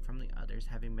apart from the others,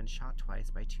 having been shot twice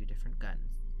by 2 different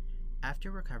guns. After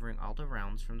recovering all the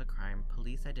rounds from the crime,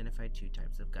 police identified 2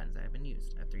 types of guns that had been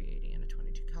used, a .380 and a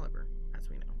 .22 caliber, as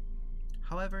we know.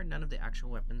 However, none of the actual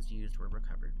weapons used were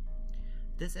recovered.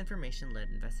 This information led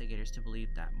investigators to believe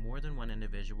that more than one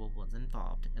individual was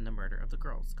involved in the murder of the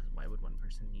girls, because why would one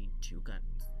person need 2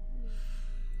 guns?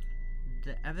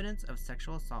 The evidence of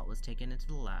sexual assault was taken into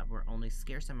the lab, where only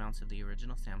scarce amounts of the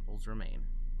original samples remain.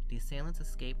 The assailants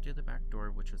escaped through the back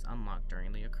door, which was unlocked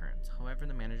during the occurrence. However,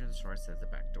 the manager of the store says the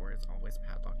back door is always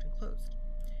padlocked and closed.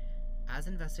 As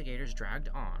investigators dragged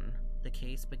on, the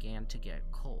case began to get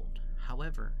cold.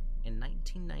 However, in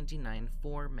 1999,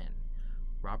 4 men,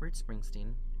 Robert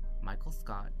Springsteen, Michael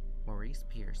Scott, Maurice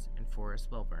Pierce, and Forrest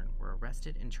Wilburn, were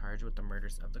arrested and charged with the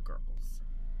murders of the girls.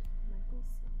 Michael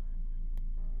Scott.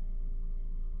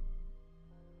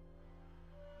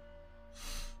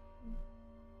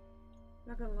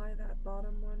 Not gonna lie, that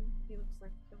bottom one, he looks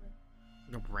like a killer.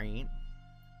 Right?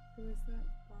 Who is that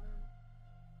bottom?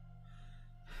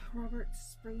 Robert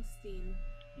Springsteen.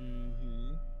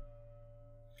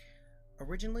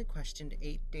 Originally questioned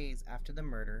 8 days after the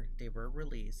murder, they were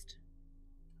released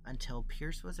until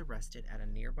Pierce was arrested at a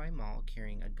nearby mall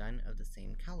carrying a gun of the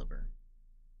same caliber.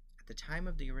 At the time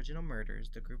of the original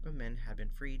murders, the group of men had been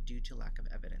freed due to lack of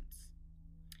evidence.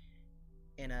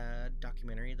 In a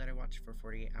documentary that I watched for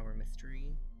 48 Hour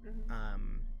Mystery,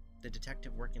 the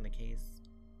detective working the case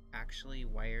actually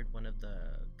wired one of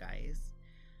the guys,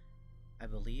 I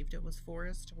believed it was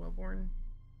Forrest Wilburn,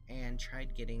 and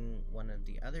tried getting one of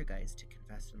the other guys to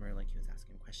confess to the murder, like he was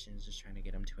asking questions, just trying to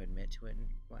get him to admit to it and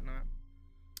whatnot.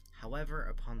 However,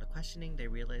 upon the questioning, they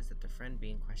realized that the friend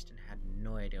being questioned had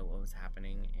no idea what was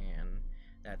happening and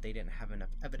that they didn't have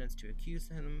enough evidence to accuse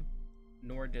him,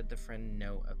 nor did the friend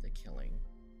know of the killing.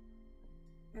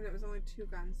 And it was only 2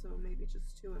 guns, so maybe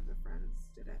just 2 of the friends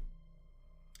did it.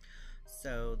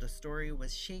 So the story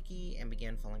was shaky and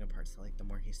began falling apart. So like the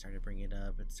more he started bringing it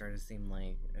up, it started to seem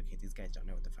like, okay, these guys don't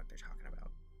know what the fuck they're talking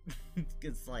about.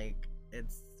 it's like,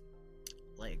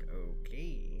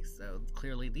 okay, so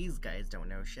clearly these guys don't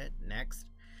know shit. Next.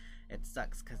 It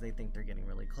sucks because they think they're getting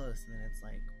really close. And then it's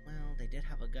like, well, they did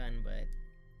have a gun, but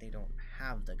they don't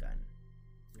have the gun.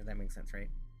 Does that make sense, right?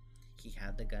 He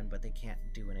had the gun, but they can't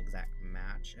do an exact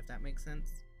match, if that makes sense.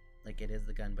 Like, it is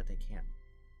the gun, but they can't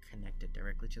connect it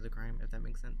directly to the crime, if that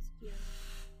makes sense. Yeah.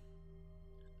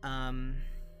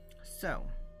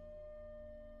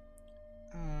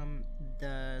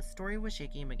 The story was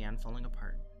shaky and began falling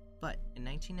apart. But in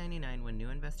 1999, when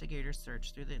new investigators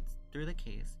searched through the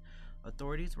case,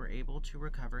 authorities were able to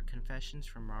recover confessions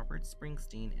from Robert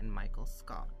Springsteen and Michael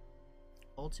Scott.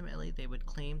 Ultimately, they would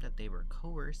claim that they were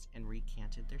coerced and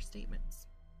recanted their statements.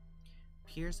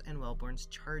 Pierce and Wilburn's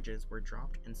charges were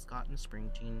dropped, and Scott and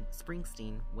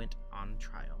Springsteen went on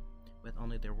trial, with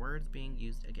only their words being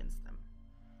used against them.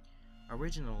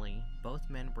 Originally, both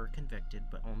men were convicted,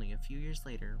 but only a few years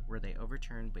later were they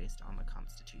overturned based on the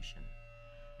Constitution.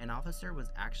 An officer was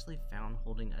actually found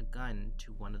holding a gun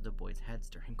to one of the boys' heads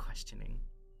during questioning.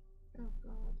 Oh,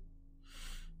 God.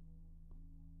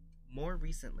 More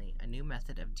recently, a new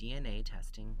method of DNA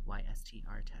testing,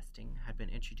 YSTR testing, had been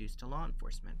introduced to law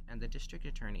enforcement, and the district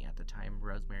attorney at the time,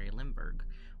 Rosemary Limburg,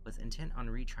 was intent on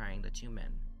retrying the 2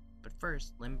 men. But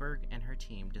first, Limburg and her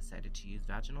team decided to use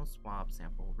vaginal swab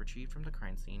sample retrieved from the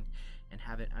crime scene and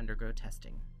have it undergo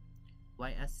testing.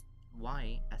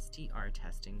 YSTR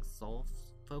testing's sole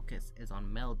focus is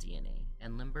on male DNA,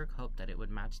 and Limburg hoped that it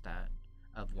would match that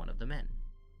of one of the men.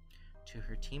 To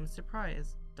her team's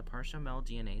surprise, the partial male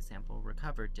DNA sample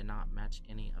recovered did not match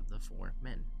any of the 4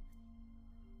 men.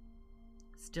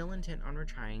 Still intent on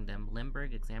retrying them,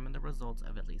 Limburg examined the results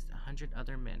of at least 100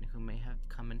 other men who may have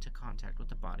come into contact with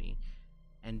the body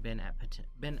and been a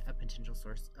potential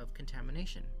source of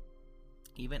contamination.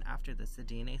 Even after this, the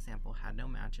DNA sample had no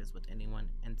matches with anyone,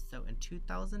 and so in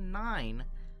 2009,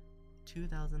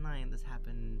 this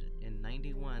happened in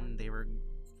 91, they were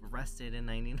arrested in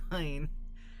 99,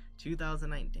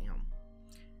 2009, damn.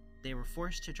 They were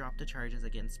forced to drop the charges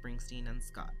against Springsteen and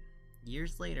Scott.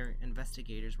 Years later,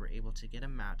 investigators were able to get a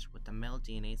match with the male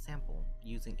DNA sample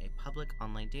using a public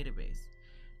online database.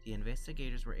 The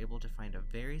investigators were able to find a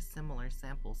very similar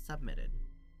sample submitted.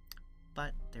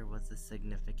 But there was a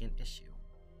significant issue.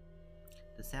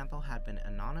 The sample had been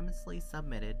anonymously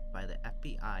submitted by the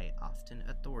FBI Austin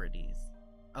authorities.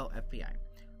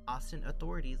 Austin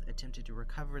authorities attempted to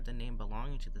recover the name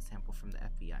belonging to the sample from the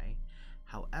FBI.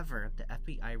 However, the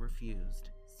FBI refused,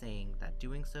 saying that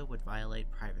doing so would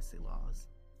violate privacy laws.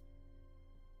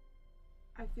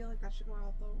 I feel like that should go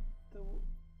out the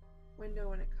window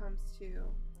when it comes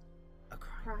to a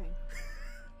crime.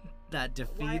 That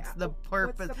defeats Why, the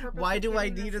purpose. Why do I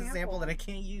need a sample that I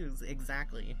can't use?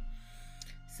 Exactly.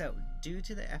 So, due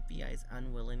to the FBI's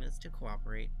unwillingness to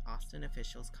cooperate, Austin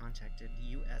officials contacted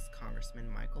U.S. Congressman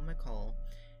Michael McCaul,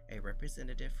 a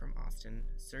representative from Austin,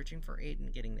 searching for aid in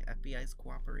getting the FBI's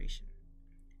cooperation.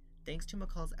 Thanks to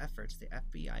McCall's efforts, the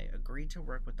FBI agreed to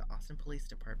work with the Austin Police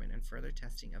Department in further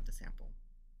testing of the sample.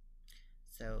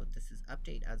 So, this is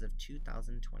update as of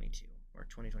 2022, or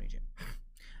 2022.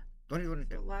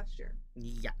 2022. So last year.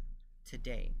 Yeah.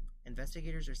 Today,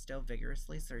 investigators are still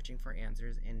vigorously searching for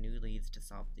answers and new leads to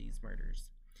solve these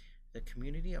murders. The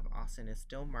community of Austin is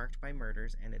still marked by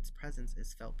murders, and its presence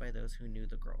is felt by those who knew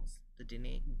the girls. The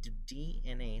DNA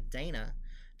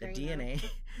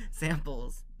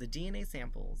sample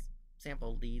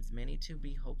leads many to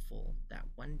be hopeful that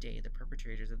one day the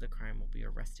perpetrators of the crime will be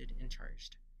arrested and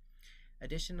charged.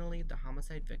 Additionally, the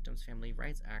Homicide Victims Family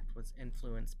Rights Act was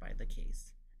influenced by the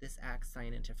case. This act,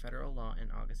 signed into federal law in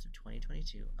August of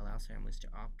 2022, allows families to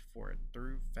opt for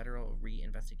through federal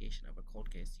re-investigation of a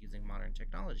cold case using modern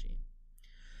technology.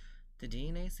 The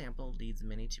DNA sample leads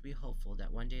many to be hopeful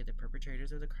that one day the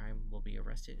perpetrators of the crime will be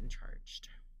arrested and charged.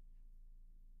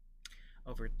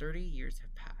 Over 30 years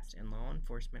have passed, and law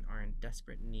enforcement are in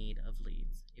desperate need of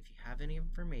leads. If you have any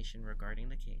information regarding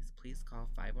the case, please call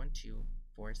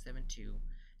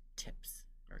 512-472-TIPS,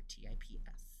 or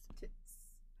TIPS.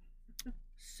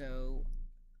 So,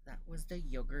 that was the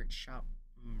yogurt shop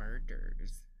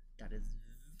murders. That is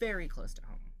very close to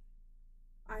home.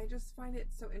 I just find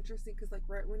it so interesting because, like,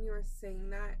 right when you were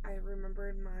saying that, I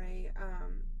remembered my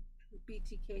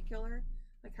BTK killer.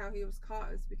 Like, how he was caught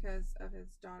was because of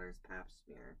his daughter's pap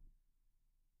smear.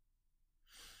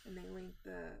 And they linked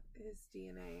his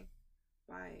DNA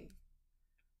by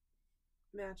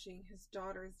matching his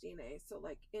daughter's DNA. So,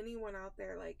 like, anyone out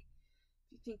there, like,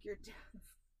 if you think your dad's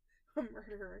a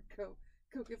murderer, go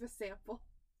give a sample.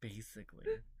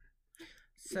 Basically.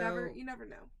 So you never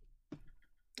know.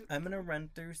 I'm gonna run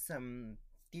through some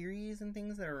theories and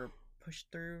things that are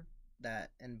pushed through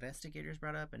that investigators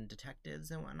brought up and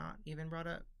detectives and whatnot even brought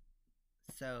up.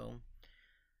 So,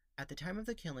 at the time of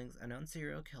the killings, a known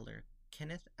serial killer,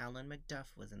 Kenneth Allen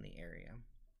McDuff, was in the area.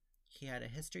 He had a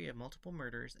history of multiple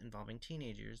murders involving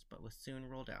teenagers, but was soon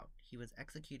ruled out. He was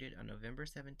executed on November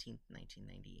 17,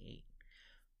 1998.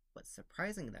 What's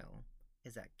surprising, though,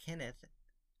 is that Kenneth,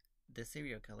 the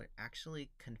serial killer, actually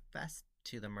confessed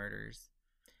to the murders.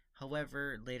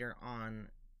 However, later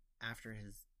on, after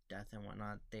his death and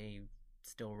whatnot, they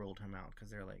still ruled him out because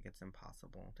they're like, it's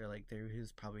impossible. They're like, he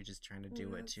was probably just trying to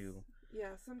do it to...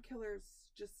 Yeah, some killers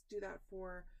just do that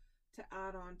to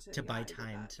add on to... To buy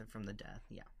time from the death,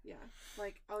 yeah. Yeah,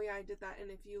 like, oh yeah, I did that,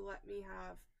 and if you let me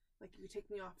have... Like, you take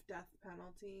me off death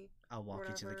penalty. I'll walk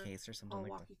you to the case or something like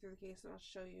that. I'll walk you through the case and I'll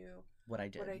show you what I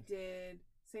did.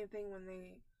 Same thing when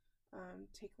they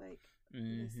take, like,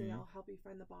 they say, I'll help you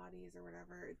find the bodies or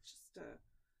whatever. It's just a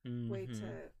way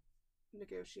to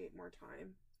negotiate more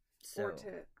time. Or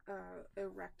to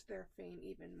erect their fame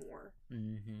even more.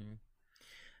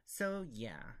 So,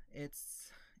 yeah,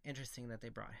 it's interesting that they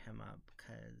brought him up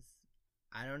because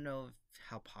I don't know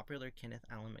how popular Kenneth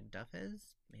Allen McDuff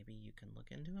is. Maybe you can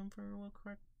look into him for a real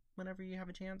quick whenever you have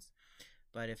a chance.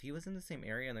 But if he was in the same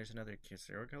area and there's another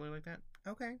serial killer like that,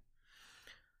 okay.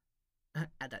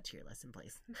 Add that to your lesson,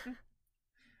 please.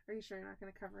 Are you sure you're not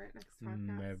going to cover it next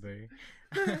podcast? Maybe.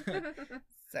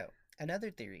 So,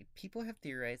 another theory. People have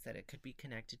theorized that it could be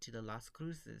connected to the Las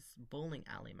Cruces bowling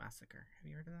alley massacre. Have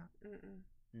you heard of that?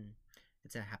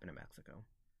 It's happened in Mexico.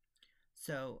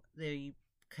 So, they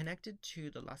connected to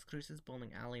the Las Cruces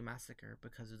bowling alley massacre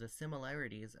because of the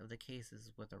similarities of the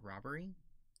cases with a robbery,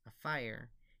 a fire,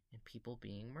 and people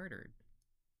being murdered.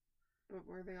 But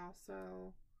were they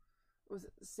also... Was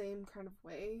it the same kind of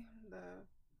way?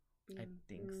 I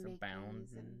think so. Bound.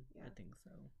 I think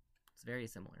so. It's very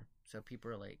similar. So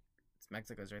people are like,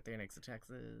 Mexico's right there next to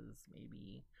Texas,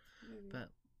 maybe. But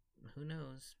who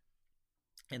knows?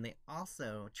 And they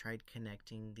also tried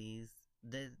connecting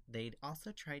they'd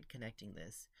also tried connecting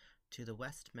this to the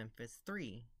West Memphis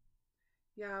 3.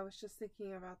 Yeah, I was just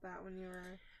thinking about that when you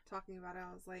were talking about it.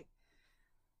 I was like,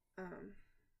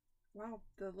 wow,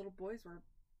 the little boys were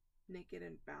naked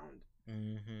and bound.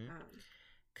 Mm-hmm.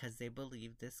 Because they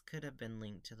believed this could have been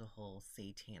linked to the whole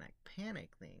satanic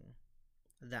panic thing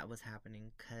that was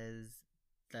happening, because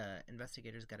the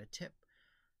investigators got a tip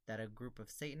that a group of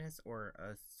Satanists or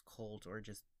a cult or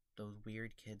just those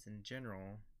weird kids in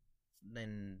general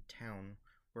in town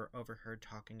were overheard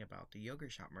talking about the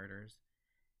yogurt shop murders.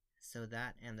 So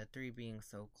that and the 3 being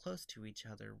so close to each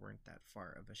other weren't that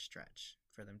far of a stretch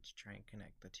for them to try and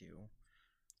connect the two.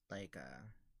 Like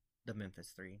the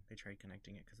Memphis 3, they tried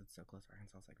connecting it because it's so close.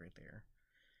 Arkansas's like right there.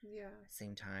 Yeah.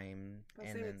 Same time. I'll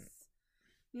say then it's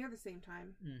near the same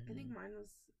time. Mm-hmm. I think mine was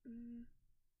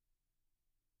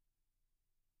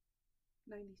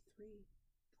 93.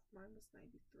 Mine was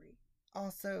 93.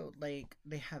 Also, like,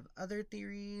 they have other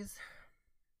theories,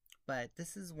 but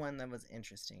this is one that was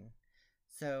interesting.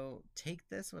 So take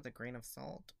this with a grain of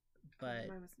salt, but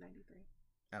mine was 93.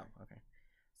 Oh, okay.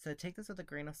 So take this with a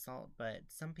grain of salt, but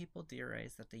some people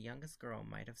theorize that the youngest girl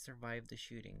might have survived the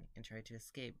shooting and tried to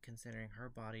escape, considering her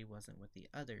body wasn't with the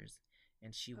others,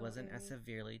 and she wasn't as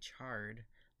severely charred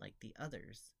like the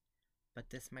others. But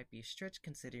this might be a stretch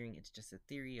considering it's just a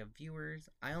theory of viewers.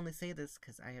 I only say this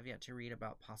because I have yet to read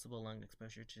about possible lung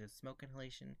exposure to smoke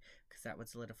inhalation, because that would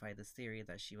solidify this theory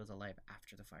that she was alive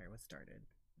after the fire was started.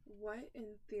 What in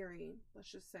theory,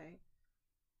 let's just say,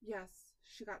 yes,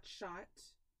 she got shot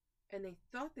and they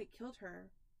thought they killed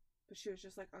her, but she was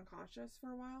just like unconscious for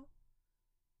a while.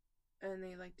 And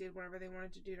they like did whatever they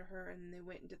wanted to do to her, and then they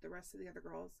went and did the rest of the other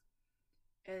girls.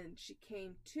 And she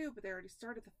came to, but they already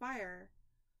started the fire.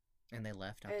 And they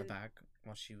left out the back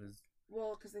while she was...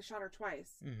 Well, because they shot her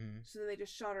twice. Mm-hmm. So then they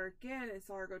just shot her again and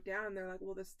saw her go down. And they're like,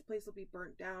 well, this place will be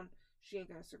burnt down. She ain't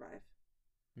going to survive.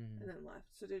 Mm-hmm. And then left.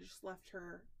 So they just left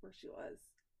her where she was.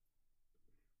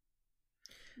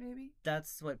 Maybe.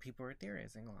 That's what people were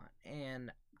theorizing a lot. And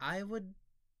I would...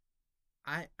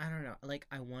 I don't know. Like,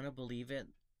 I want to believe it,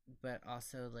 but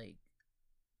also, like,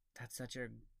 that's such a...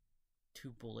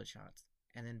 2 bullet shots.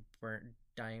 And then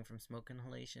dying from smoke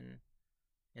inhalation...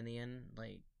 In the end,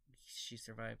 like, she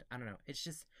survived. I don't know. It's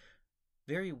just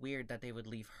very weird that they would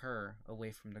leave her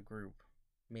away from the group.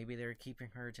 Maybe they were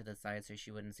keeping her to the side so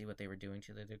she wouldn't see what they were doing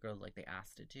to the other girls, like they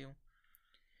asked it to.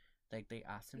 Like, they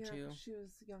asked them to. Yeah, she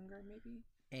was younger, maybe.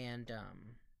 And,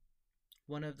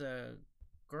 one of the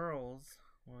girls...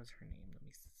 What was her name? Let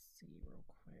me see real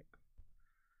quick.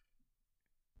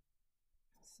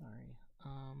 Sorry.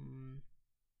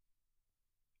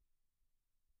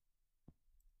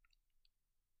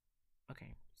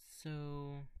 Okay,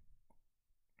 so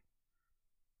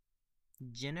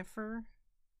Jennifer,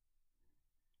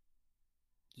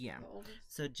 yeah.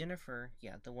 So Jennifer,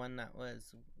 yeah, the one that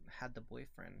had the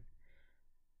boyfriend.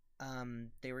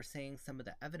 They were saying some of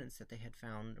the evidence that they had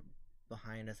found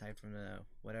behind, aside from the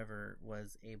whatever,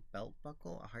 was a belt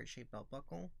buckle, a heart-shaped belt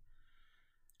buckle.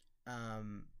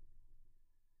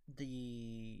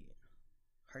 The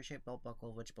heart-shaped belt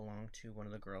buckle, which belonged to one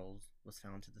of the girls, was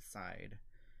found to the side.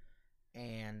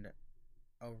 And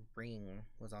a ring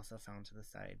was also found to the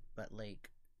side, but like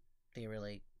they were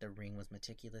like the ring was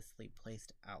meticulously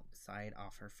placed outside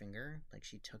off her finger, like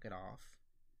she took it off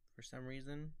for some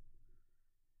reason,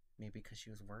 maybe because she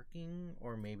was working,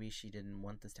 or maybe she didn't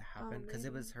want this to happen because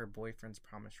it was her boyfriend's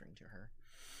promise ring to her.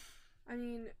 I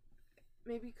mean,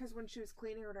 maybe because when she was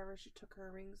cleaning or whatever, she took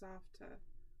her rings off to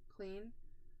clean.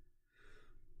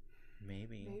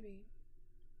 Maybe.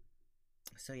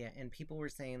 So yeah, and people were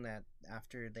saying that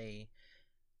after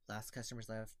last customers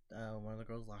left, one of the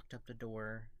girls locked up the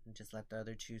door and just let the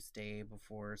other 2 stay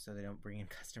before, so they don't bring in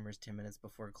customers 10 minutes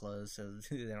before close, so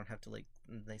they don't have to, like,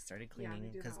 they started cleaning,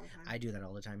 because I do that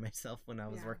all the time myself when I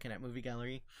was working at Movie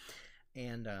Gallery.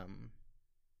 And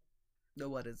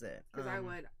what is it? Because I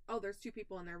would, there's 2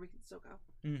 people in there, we can still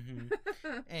go. Mm-hmm.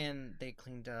 And they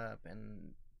cleaned up,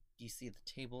 and you see the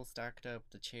tables stacked up,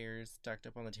 the chairs stacked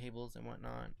up on the tables and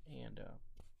whatnot, and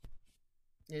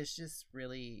it's just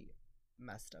really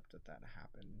messed up that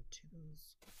happened to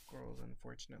those girls,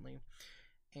 unfortunately.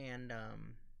 And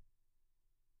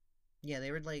yeah,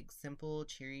 they were like simple,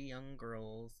 cheery young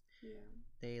girls. Yeah.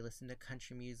 They listened to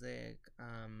country music.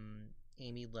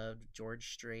 Amy loved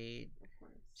George Strait. Of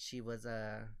course. He was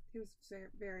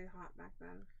very hot back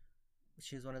then.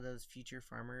 She was one of those Future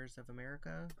Farmers of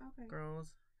America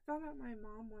girls. found out my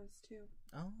mom was too.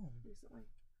 Oh. Recently.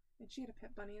 And she had a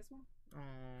pet bunny as well.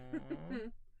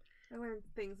 Aww. I learn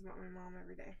things about my mom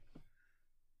every day.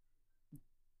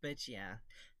 But yeah,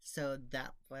 so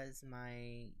that was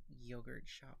my yogurt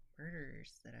shop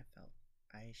murders that I felt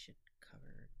I should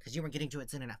cover. Because you weren't getting to it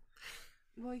soon enough.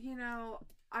 Well, you know,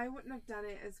 I wouldn't have done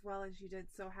it as well as you did,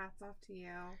 so hats off to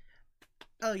you.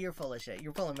 Oh, you're full of shit.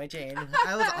 You're pulling my chain.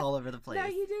 I was all over the place. No,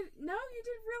 you did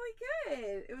really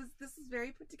good. This was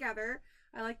very put together.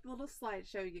 I like the little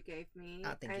slideshow you gave me.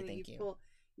 Oh, thank you.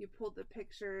 You pulled the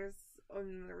pictures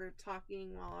when we were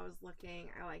talking while I was looking.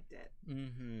 I liked it.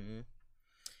 Mm-hmm.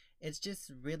 It's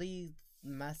just really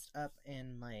messed up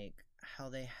in, like, how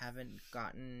they haven't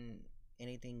gotten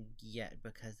anything yet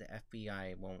because the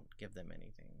FBI won't give them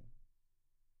anything.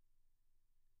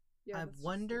 Yeah, I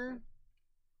wonder...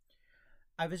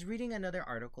 I was reading another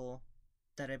article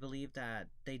that I believe that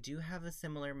they do have a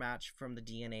similar match from the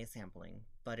DNA sampling,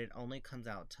 but it only comes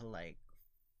out to, like,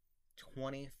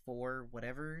 24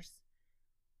 whatevers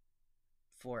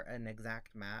for an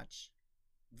exact match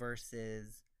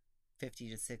versus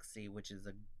 50 to 60, which is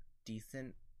a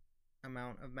decent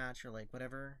amount of match, or like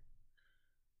whatever.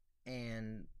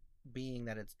 And being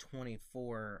that it's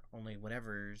 24 only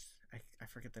whatevers, I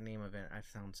forget the name of it. I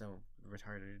sound so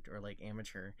retarded or like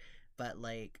amateur, but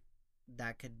like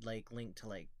that could like link to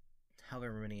like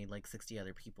however many, like 60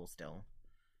 other people still.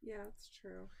 Yeah, it's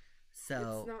true. So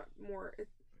it's not more. It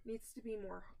needs to be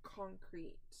more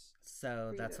concrete.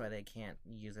 So that's why they can't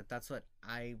use it. That's what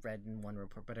I read in one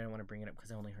report, but I didn't want to bring it up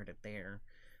because I only heard it there.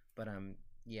 But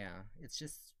yeah, it's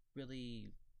just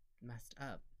really messed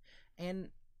up. And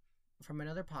from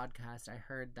another podcast, I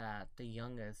heard that the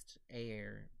youngest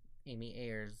Amy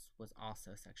Ayers, was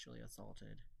also sexually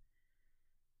assaulted.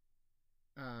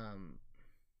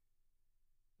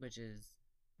 Which is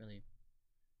really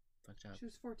fucked up. She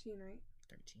was 14, right?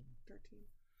 13. 13.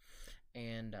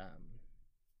 And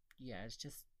yeah, it's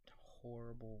just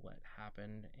horrible what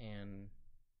happened, and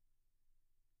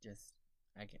just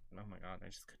oh my god, I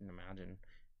just couldn't imagine.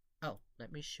 Oh,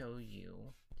 let me show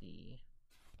you the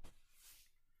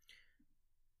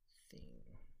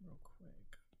thing real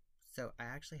quick. So I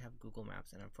actually have Google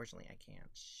Maps, and unfortunately I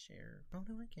can't share. Oh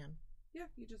no, I can. Yeah,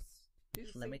 you just do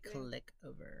the let me thing. click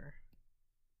over.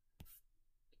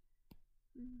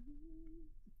 Mm-hmm.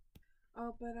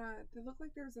 Oh, but it looked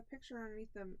like there was a picture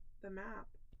underneath the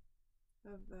map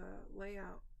of the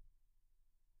layout.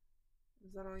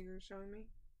 Is that all you were showing me?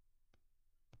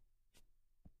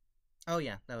 Oh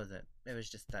yeah, that was it. It was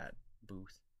just that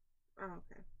booth. Oh,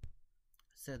 okay.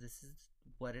 So this is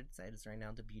what it says right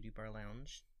now, the Beauty Bar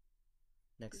Lounge.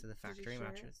 Next to the factory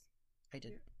mattress. I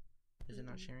did. Yeah. Is it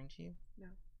not sharing to you? No.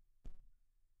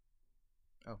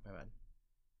 Oh, my bad.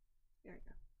 There you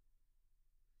go.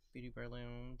 Beauty Bar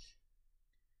Lounge.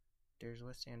 There's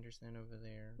West Anderson over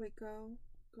there. Wait, go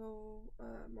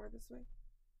more this way.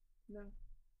 No.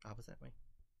 Opposite way.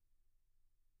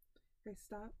 Okay,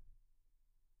 stop.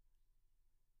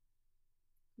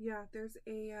 Yeah, there's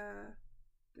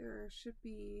there should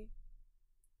be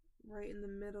right in the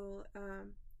middle,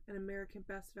 an American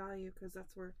Best Value, because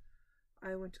that's where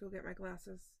I went to go get my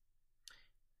glasses.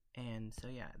 And so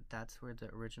yeah, that's where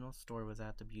the original store was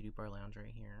at, the Beauty Bar Lounge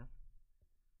right here.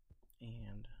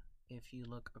 And if you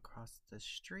look across the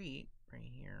street right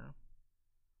here,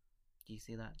 do you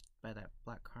see that by that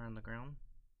black car on the ground?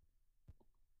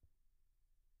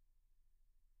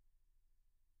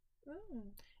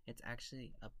 Oh. It's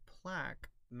actually a plaque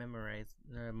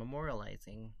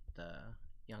memorializing the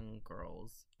young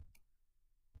girls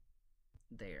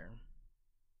there.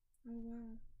 Oh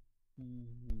wow.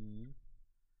 Mm-hmm.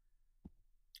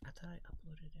 I thought I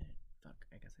uploaded it. Fuck,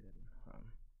 I guess I didn't.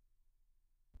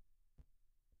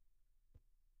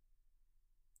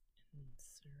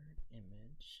 Insert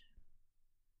image.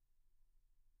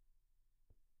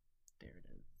 There it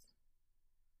is.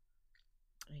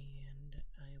 And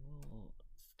I will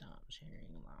stop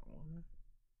sharing that one.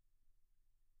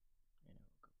 And I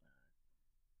will go back.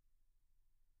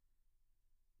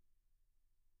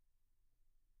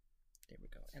 There we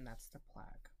go. And that's the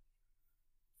plaque.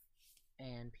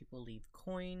 And people leave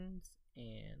coins,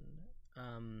 and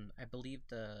I believe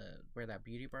where that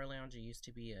Beauty Bar Lounge, it used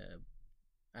to be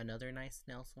another nice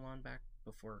nail salon back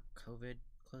before COVID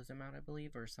closed them out, I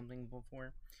believe, or something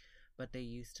before. But they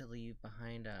used to leave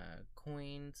behind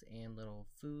coins and little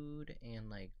food and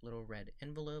like little red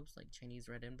envelopes, like Chinese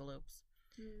red envelopes,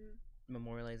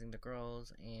 memorializing the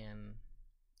girls. And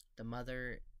the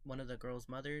mother, one of the girls'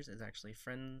 mothers, is actually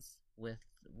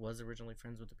was originally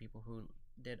friends with the people who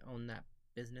did own that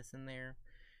business in there,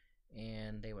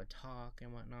 and they would talk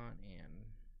and whatnot. And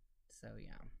so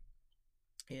yeah,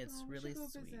 It's really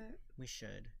sweet. Visit. We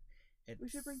should. We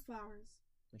should bring flowers.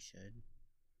 We should.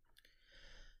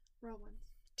 Real ones.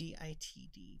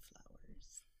 DITD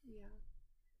flowers. Yeah.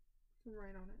 Can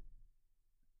write on it.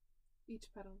 Each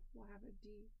petal will have a D,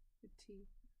 a T,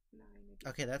 an I, and a D.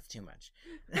 Okay, that's too much.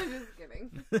 I'm just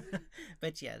kidding.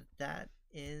 But yeah, that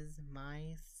is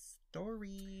my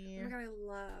story. Oh my god, I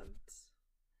loved.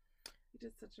 You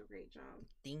did such a great job.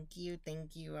 Thank you.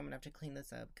 I'm gonna have to clean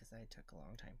this up because I took a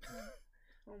long time.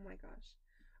 Oh my gosh.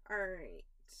 Alright.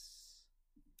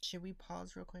 Should we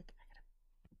pause real quick?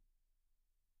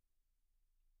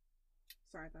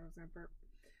 Sorry, I thought I was gonna burp.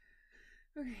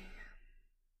 Okay.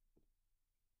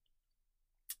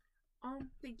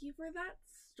 Thank you for that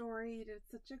story. You did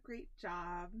such a great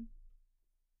job.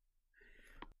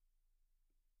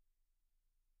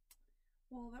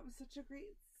 Well, that was such a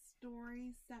great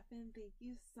story, Stefan. Thank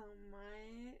you so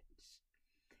much.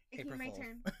 Okay, my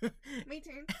turn. My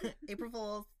turn. April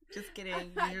Fools. Just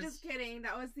kidding. Just kidding.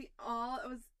 That was that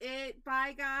was it.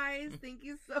 Bye, guys. Thank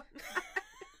you so much.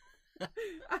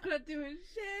 I'm not doing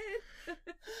shit.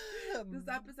 This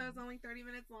episode is only 30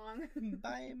 minutes long.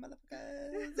 Bye,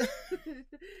 motherfuckers.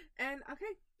 And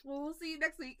okay, well, we'll see you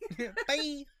next week.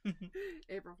 Bye.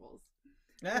 April Fools.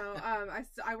 So,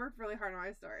 I worked really hard on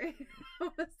my story. I'm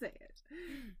gonna say it.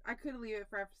 I could leave it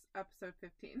for episode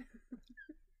 15.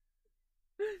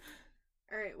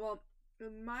 All right. Well,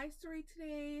 my story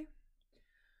today.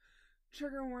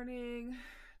 Trigger warning: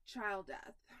 child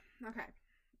death. Okay.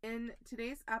 In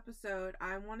today's episode,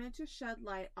 I wanted to shed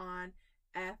light on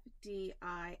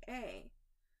FDIA,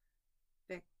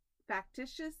 the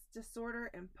factitious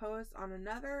disorder imposed on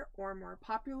another, or more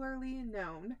popularly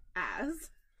known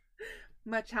as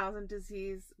Munchausen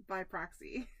disease by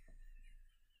proxy.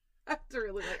 I have to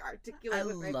really articulate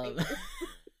with my fingers.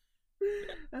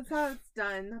 That's how it's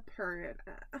done. Period.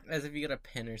 As if you got a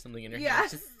pen or something in your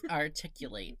hand. Just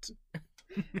articulate.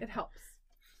 It helps.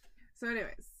 So,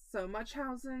 anyways. So,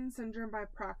 Munchausen syndrome by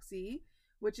proxy,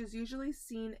 which is usually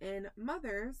seen in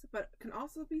mothers, but can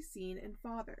also be seen in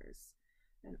fathers.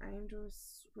 And I am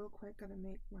just real quick going to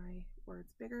make my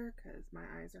words bigger because my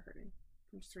eyes are hurting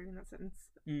from just reading that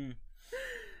sentence.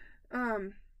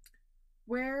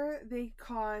 Where they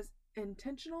cause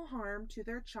intentional harm to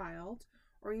their child,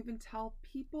 or even tell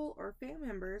people or family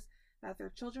members that their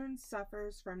children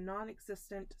suffers from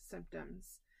non-existent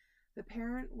symptoms. The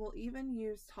parent will even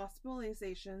use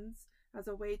hospitalizations as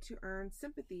a way to earn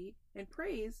sympathy and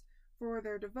praise for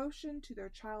their devotion to their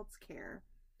child's care.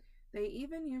 They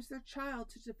even use their child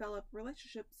to develop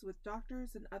relationships with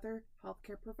doctors and other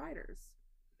healthcare providers.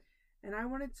 And I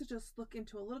wanted to just look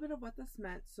into a little bit of what this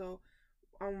meant. So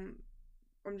I'm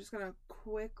just going to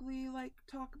quickly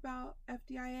talk about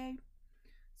FDIA.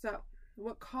 So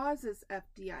what causes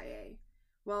FDIA?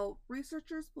 Well,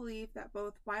 researchers believe that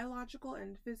both biological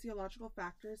and physiological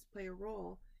factors play a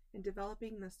role in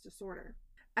developing this disorder.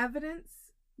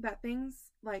 Evidence that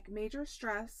things like major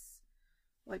stress,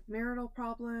 like marital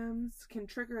problems, can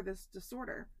trigger this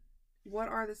disorder. What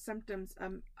are the symptoms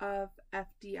of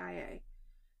FDIA?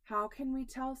 How can we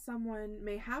tell someone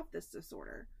may have this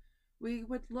disorder? We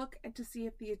would look to see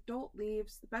if the adult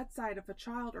leaves the bedside of a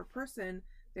child or person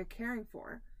they're caring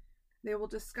for. They will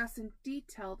discuss in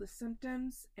detail the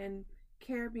symptoms and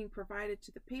care being provided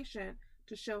to the patient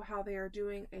to show how they are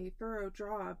doing a thorough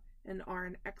job and are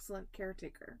an excellent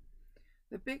caretaker.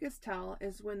 The biggest tell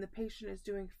is when the patient is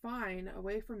doing fine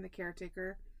away from the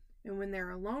caretaker, and when they're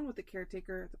alone with the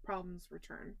caretaker, the problems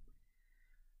return.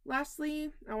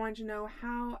 Lastly, I want you to know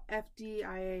how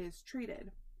FDIA is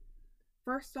treated.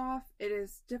 First off, it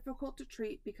is difficult to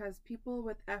treat because people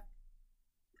with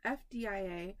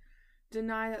FDIA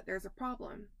deny that there's a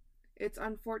problem. It's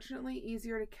unfortunately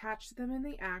easier to catch them in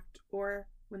the act or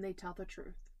when they tell the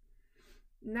truth.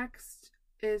 Next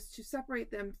is to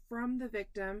separate them from the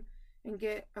victim and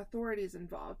get authorities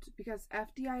involved because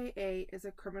FDIA is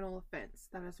a criminal offense.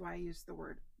 That is why I use the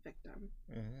word victim.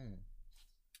 Mm-hmm.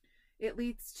 It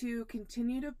leads to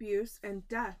continued abuse and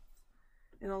death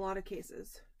in a lot of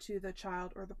cases to the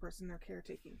child or the person they're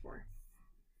caretaking for.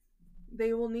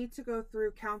 They will need to go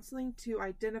through counseling to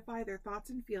identify their thoughts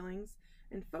and feelings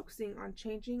and focusing on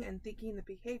changing and thinking the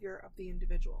behavior of the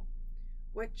individual,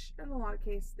 which in a lot of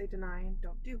cases they deny and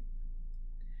don't do.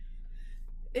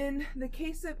 In the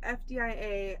case of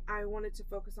FDIA, I wanted to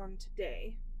focus on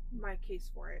today, my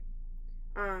case for it.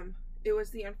 It was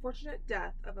the unfortunate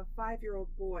death of a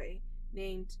 5-year-old boy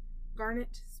named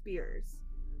Garnet Spears.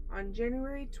 On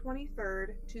January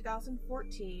 23rd,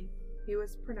 2014, he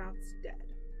was pronounced dead.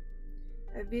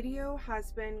 A video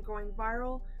has been going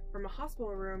viral from a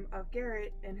hospital room of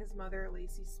Garrett and his mother,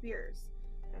 Lacey Spears,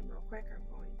 And real quick, I'm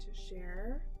going to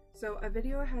share. So a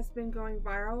video has been going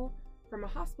viral from a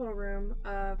hospital room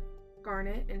of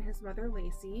Garnet and his mother,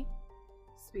 Lacey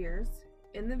Spears.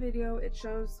 In the video, it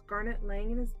shows Garnet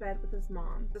laying in his bed with his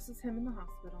mom. This is him in the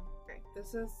hospital. Okay,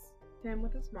 this is him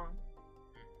with his mom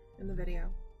in the video.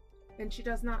 And she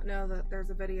does not know that there's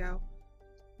a video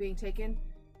being taken.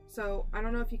 So I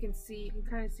don't know if you can see, you can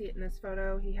kind of see it in this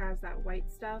photo. He has that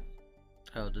white stuff.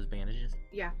 Oh, those bandages?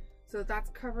 Yeah. So that's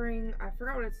covering, I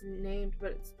forgot what it's named,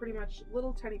 but it's pretty much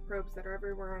little tiny probes that are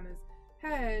everywhere on his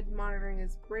head monitoring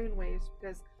his brain waves,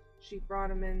 because she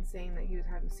brought him in saying that he was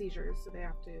having seizures, so they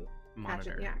have to catch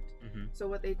it in the act. Mm-hmm. So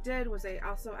what they did was they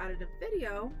also added a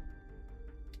video,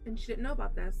 and she didn't know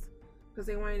about this, because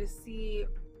they wanted to see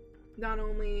not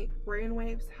only brain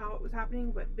waves, how it was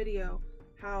happening, but video,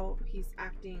 how he's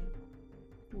acting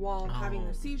while having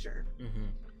the seizure. Mm-hmm.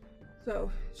 So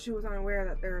she was unaware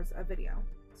that there's a video.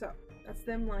 So that's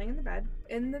them lying in the bed.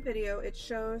 In the video, it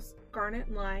shows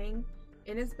Garnet lying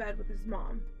in his bed with his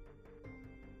mom.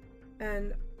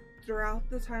 And throughout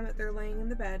the time that they're laying in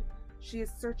the bed, she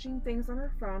is searching things on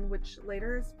her phone, which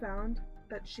later is found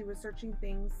that she was searching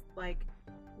things like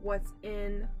what's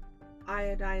in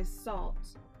iodized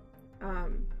salt.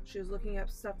 She was looking up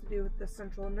stuff to do with the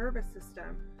central nervous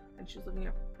system, and she was looking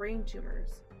up brain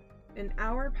tumors. An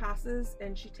hour passes,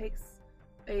 and she takes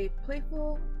a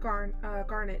playful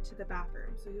Garnet to the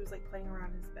bathroom. So he was like playing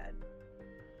around his bed.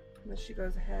 And then she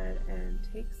goes ahead and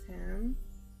takes him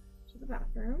to the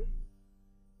bathroom,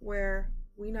 where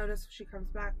we notice she comes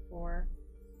back for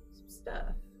some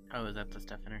stuff. Oh, is that the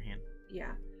stuff in her hand?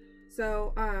 Yeah.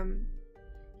 So,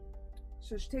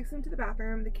 so she takes him to the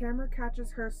bathroom. The camera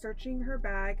catches her searching her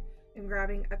bag and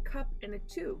grabbing a cup and a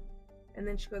tube. And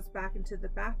then she goes back into the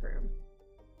bathroom.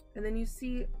 And then you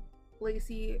see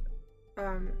Lacey,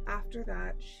 after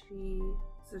that, she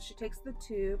takes the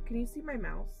tube. Can you see my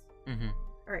mouse? Mm-hmm.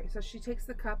 Alright, so she takes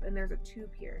the cup and there's a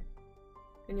tube here.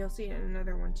 And you'll see it in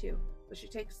another one too. But she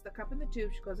takes the cup and the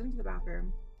tube, she goes into the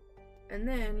bathroom. And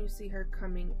then you see her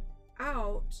coming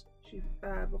out. She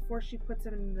before she puts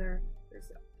him in there, there's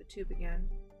the tube again.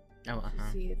 Oh, You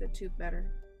see the tube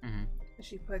better. Mm-hmm. And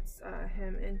she puts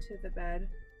him into the bed.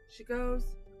 She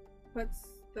goes, puts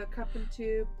the cup and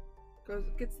tube,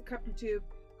 gets the cup and tube,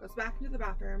 goes back into the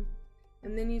bathroom,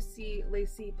 and then you see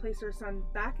Lacey place her son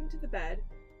back into the bed,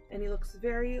 and he looks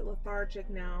very lethargic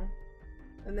now.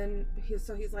 And then he's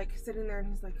like sitting there and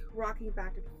he's like rocking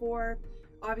back and forth.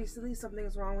 Obviously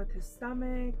something's wrong with his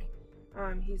stomach.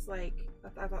 He's like, I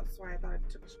thought that's why I thought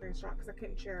I took a screenshot, because I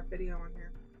couldn't share a video on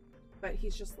here. But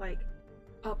he's just like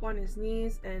up on his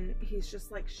knees, and he's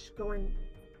just like going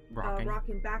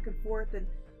rocking back and forth, and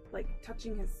like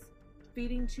touching his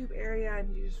feeding tube area,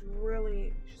 and he's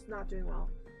just not doing well.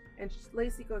 And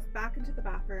Lacey goes back into the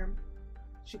bathroom.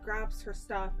 She grabs her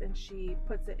stuff and she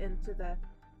puts it into the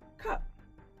cup,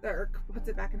 or puts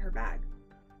it back in her bag.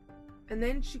 And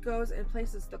then she goes and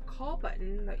places the call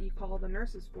button that you call the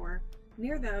nurses for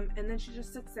near them, and then she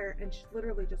just sits there and she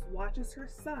literally just watches her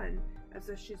son as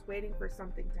if she's waiting for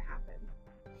something to happen.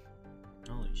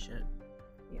 Holy shit.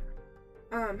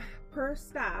 Yeah. Per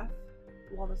staff,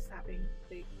 while this is happening,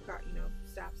 they got,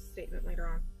 staff's statement later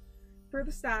on. Per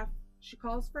the staff, she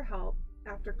calls for help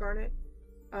after Garnet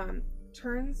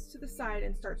turns to the side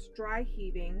and starts dry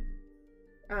heaving.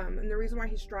 And the reason why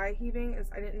he's dry heaving is,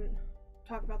 I didn't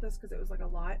talk about this because it was like a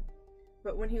lot,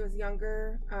 but when he was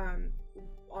younger,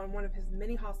 on one of his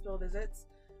many hospital visits,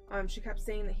 she kept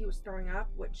saying that he was throwing up,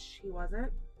 which he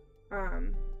wasn't.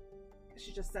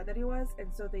 She just said that he was,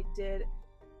 and so they did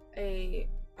a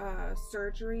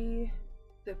surgery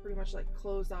that pretty much like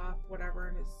closed off whatever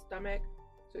in his stomach,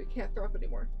 so he can't throw up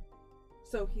anymore.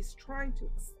 So he's trying to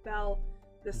expel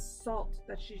the salt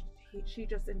that she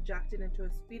just injected into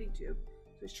his feeding tube.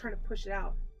 So he's trying to push it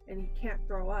out, and he can't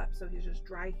throw up, so he's just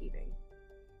dry heaving.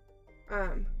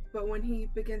 But when he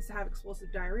begins to have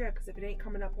explosive diarrhea, because if it ain't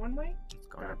coming up one way, it's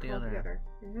going up the other.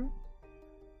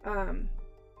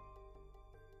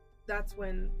 That's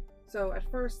when. So at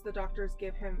first the doctors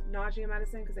give him nausea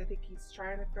medicine because they think he's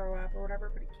trying to throw up or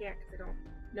whatever, but he can't because they don't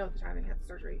know at the time he had the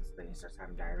surgery. So then he starts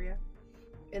having diarrhea,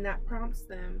 and that prompts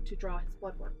them to draw his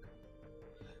blood work.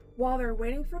 While they're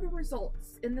waiting for the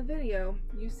results, in the video,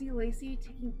 you see Lacey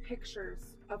taking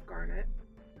pictures of Garnet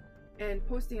and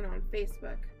posting it on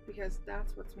Facebook, because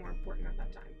that's what's more important at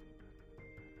that time.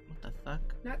 What the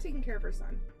fuck? Not taking care of her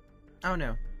son. Oh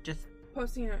no, just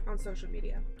posting it on social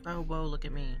media. Oh, whoa, look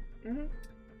at me.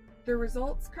 The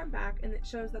results come back, and it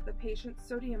shows that the patient's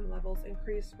sodium levels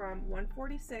increased from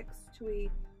 146 to a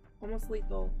almost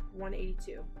lethal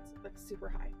 182. It's like super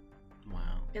high.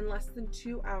 Wow. In less than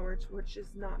 2 hours, which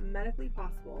is not medically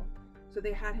possible So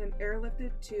they had him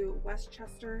airlifted to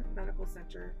Westchester Medical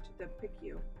Center to the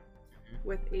PICU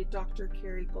with a Dr.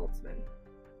 Carrie Goldsman.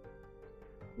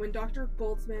 When Dr.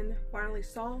 Goldsman finally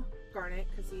saw Garnet,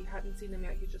 because he hadn't seen him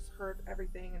yet, he just heard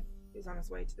everything and he was on his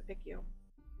way to the PICU.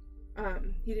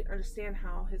 He didn't understand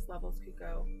how his levels could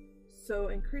go so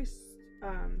increased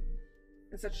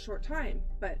in such a short time.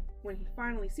 But when he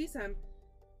finally sees him,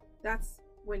 that's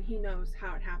when he knows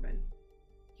how it happened.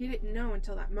 He didn't know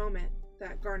until that moment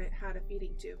that Garnet had a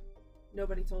feeding tube.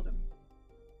 Nobody told him.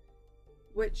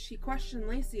 Which he questioned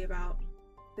Lacey about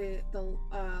the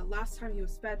last time he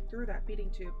was fed through that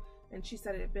feeding tube, and she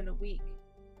said it had been a week.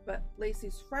 But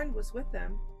Lacey's friend was with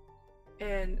them,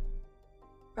 and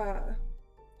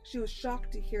she was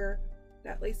shocked to hear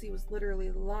that Lacey was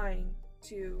literally lying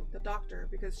to the doctor,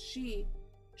 because she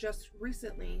just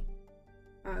recently,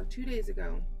 2 days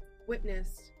ago,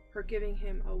 witnessed her giving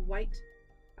him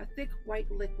a thick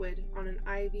white liquid on an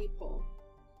IV pole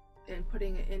and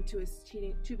putting it into his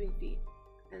tubing feet.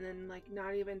 And then, like,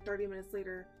 not even 30 minutes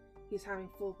later, he's having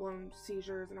full-blown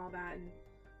seizures and all that,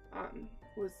 and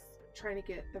was trying to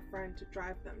get the friend to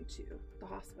drive them to the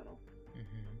hospital.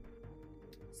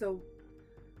 So,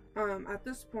 at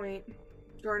this point,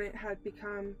 Garnet had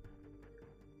become...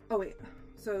 Oh, wait.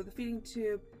 So, the feeding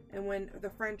tube, and when the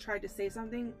friend tried to say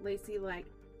something, Lacey, like,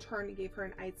 turned and gave her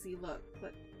an icy look,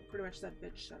 but pretty much said,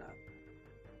 "Bitch, shut up."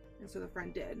 And so the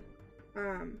friend did.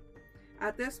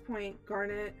 At this point,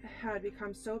 Garnet had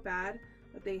become so bad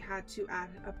that they had to add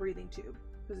a breathing tube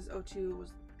because his O2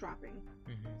 was dropping.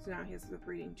 So now he has the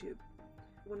breathing tube.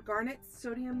 When Garnet's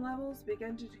sodium levels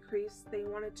began to decrease, they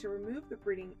wanted to remove the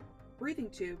breathing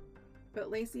tube,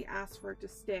 but Lacey asked for it to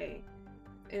stay,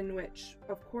 in which,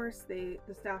 of course, the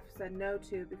staff said no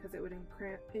to because it would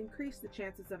increase the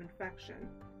chances of infection,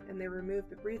 and they removed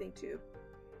the breathing tube.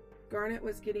 Garnet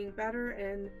was getting better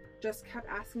and just kept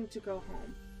asking to go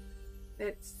home.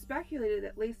 It's speculated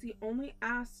that Lacey only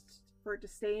asked for it to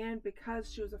stay in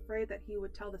because she was afraid that he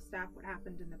would tell the staff what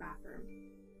happened in the bathroom.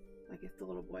 Like if the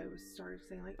little boy started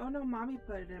saying like, "Oh no, mommy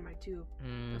put it in my tube,"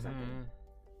 or something.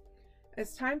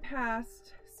 As time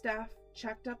passed, staff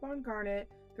checked up on Garnet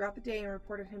throughout the day and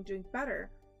reported him doing better.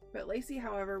 But Lacey,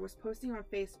 however, was posting on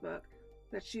Facebook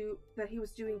that he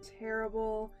was doing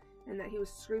terrible and that he was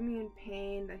screaming in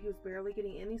pain, that he was barely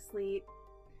getting any sleep.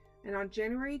 And on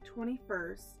January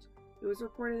 21st, it was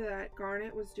reported that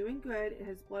Garnet was doing good, and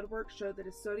his blood work showed that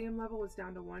his sodium level was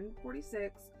down to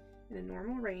 146 in a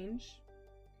normal range.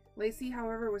 Lacey,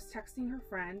 however, was texting her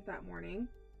friend that morning,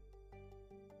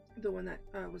 the one that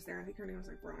was there. I think her name was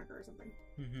like Veronica or something.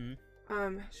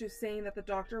 She was saying that the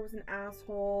doctor was an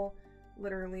asshole,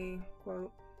 literally,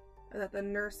 quote, that the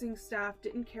nursing staff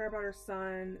didn't care about her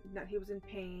son, that he was in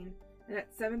pain. And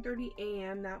at 7:30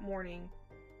 a.m. that morning,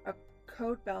 a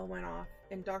code bell went off,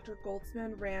 and Dr.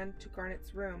 Goldsman ran to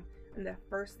Garnet's room, and the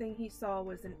first thing he saw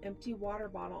was an empty water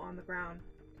bottle on the ground,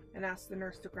 and asked the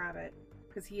nurse to grab it,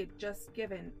 because he had just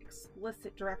given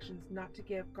explicit directions not to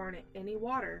give Garnet any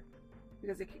water,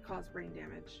 because it could cause brain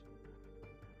damage.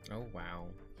 Oh, wow.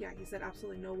 Yeah, he said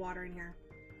absolutely no water in here.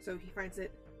 So he finds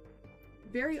it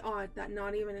very odd that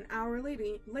not even an hour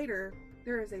later,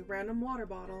 there is a random water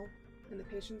bottle in the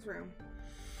patient's room.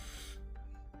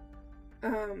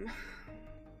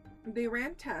 They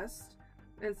ran tests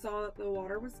and saw that the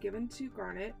water was given to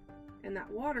Garnet, and that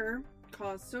water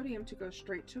caused sodium to go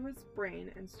straight to his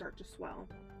brain and start to swell.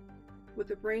 With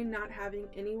the brain not having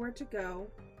anywhere to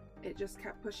go, it just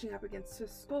kept pushing up against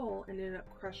his skull and ended up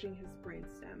crushing his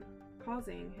brainstem,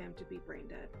 causing him to be brain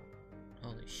dead.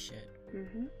 Holy shit.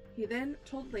 He then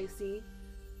told Lacey,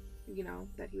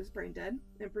 that he was brain dead,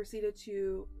 and proceeded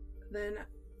to then,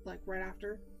 right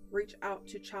after, reach out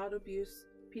to Child Abuse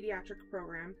Pediatric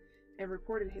Program and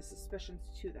reported his suspicions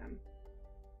to them.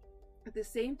 At the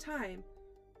same time,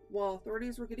 while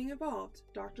authorities were getting involved,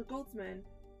 Dr. Goldsman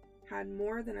had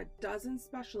more than a dozen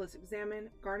specialists examine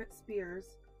Garnet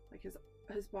Spears,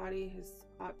 his body, his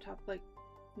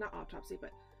not autopsy,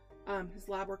 but his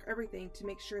lab work, everything, to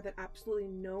make sure that absolutely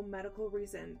no medical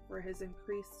reason for his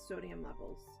increased sodium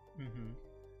levels.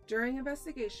 During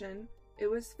investigation, it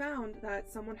was found that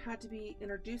someone had to be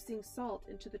introducing salt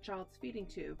into the child's feeding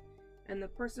tube, and the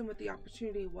person with the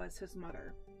opportunity was his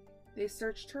mother. They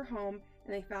searched her home,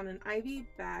 and they found an IV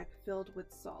bag filled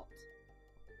with salt.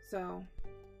 So,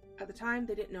 at the time,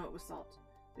 they didn't know it was salt.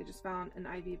 They just found an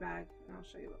IV bag, and I'll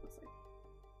show you what it looks like.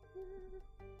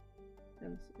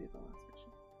 And this will be the last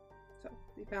picture. So,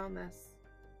 they found this.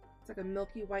 It's like a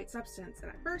milky white substance,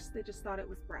 and at first, they just thought it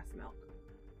was breast milk.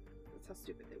 That's how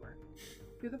stupid they were.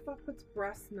 Who the fuck puts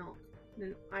breast milk in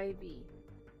an IV?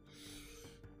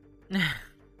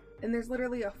 And there's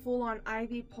literally a full-on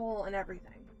IV pole and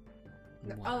everything.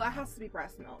 Wow. Oh, that has to be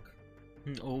breast milk.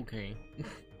 Okay.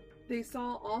 They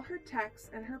saw all her texts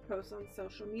and her posts on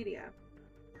social media.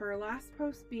 Her last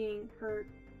post being her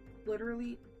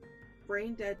literally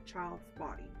brain-dead child's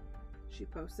body. She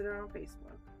posted it on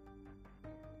Facebook.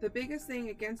 The biggest thing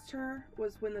against her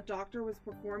was when the doctor was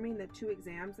performing the 2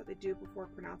 exams that they do before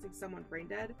pronouncing someone brain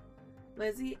dead.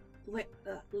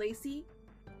 Lacey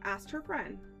asked her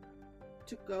friend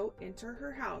to go into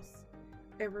her house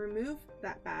and remove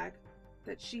that bag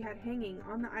that she had hanging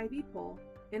on the IV pole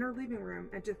in her living room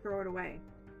and to throw it away.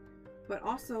 But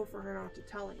also for her not to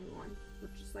tell anyone,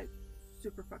 which is like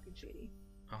super fucking shady.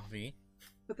 Avi.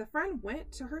 But the friend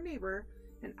went to her neighbor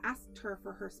and asked her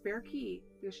for her spare key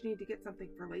because she needed to get something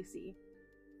for Lacey.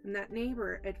 And that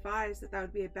neighbor advised that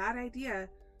would be a bad idea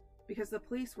because the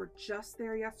police were just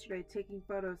there yesterday taking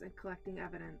photos and collecting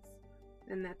evidence.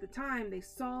 And at the time, they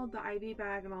saw the IV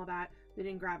bag and all that. They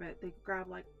didn't grab it. They grabbed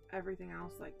like everything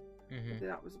else, like they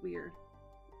thought was weird.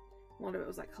 A lot of it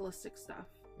was like holistic stuff.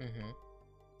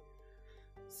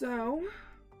 So,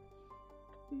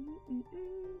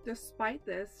 despite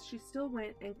this, she still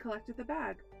went and collected the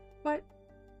bag. But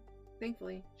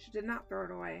thankfully, she did not throw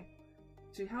it away.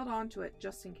 She held on to it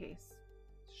just in case.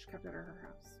 She kept it at her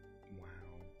house. Wow.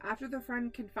 After the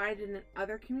friend confided in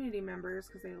other community members,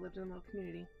 because they lived in a little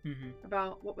community,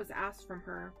 about what was asked from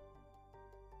her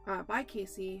by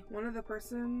Casey, one of the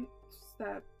persons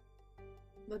that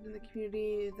lived in the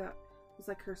community that was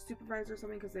like her supervisor or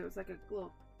something, because it was like a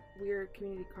little weird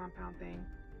community compound thing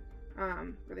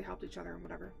where they helped each other and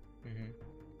whatever.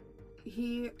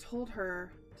 He told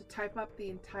her to type up the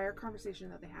entire conversation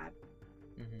that they had,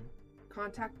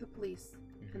 contact the police,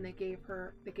 and they gave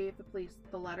the police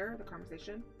the letter, the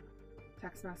conversation,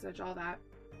 text message, all that,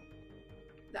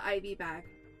 the IV bag,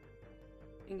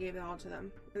 and gave it all to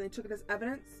them. And they took it as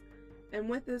evidence. And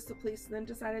with this, the police then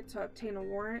decided to obtain a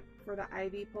warrant for the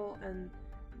IV pole and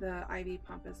the IV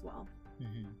pump as well.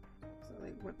 So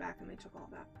they went back and they took all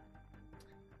that.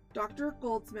 Dr.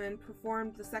 Goldsman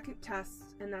performed the second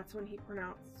test, and that's when he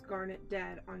pronounced Garnett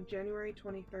dead on January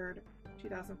 23rd,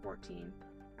 2014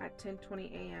 at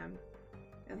 10:20 a.m.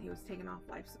 and he was taken off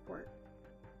life support.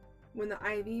 When the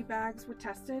IV bags were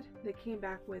tested, they came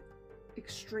back with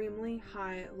extremely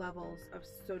high levels of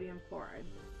sodium chloride,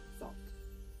 salt.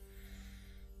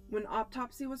 When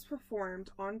autopsy was performed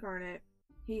on Garnett,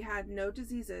 he had no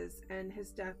diseases and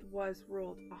his death was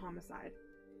ruled a homicide.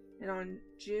 And on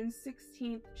June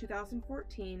 16th,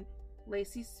 2014,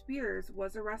 Lacey Spears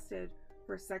was arrested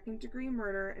for second-degree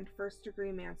murder and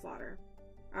first-degree manslaughter.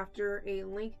 After a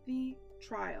lengthy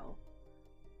trial,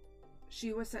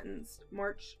 she was sentenced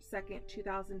March 2nd,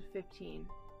 2015,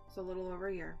 so a little over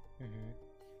a year,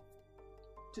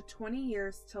 to 20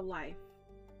 years to life.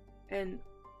 And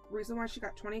reason why she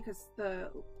got 20, because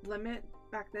the limit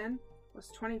back then was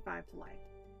 25 to life.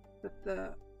 But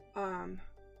the,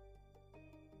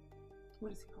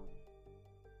 what is he called?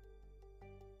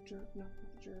 No, not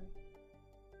the jury.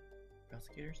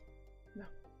 Prosecutors? No.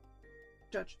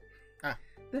 Judge. Ah.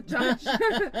 The judge.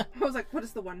 I was like, what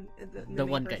is the one? The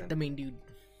one guy, the main dude.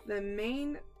 The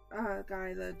main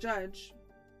guy, the judge,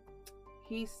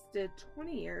 he did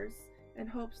 20 years in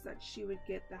hopes that she would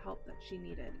get the help that she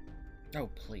needed. Oh,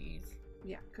 please.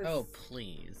 Yeah. Oh,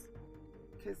 please.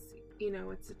 Because, you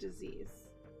know, it's a disease.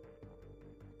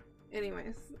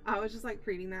 Anyways, I was just like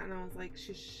reading that and I was like,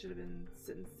 she should have been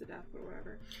sentenced to death or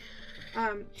whatever.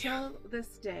 Till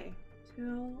this day,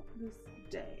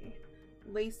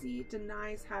 Lacey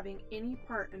denies having any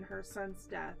part in her son's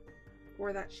death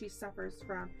or that she suffers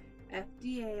from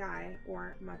FDAI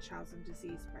or Munchausen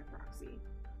disease by proxy.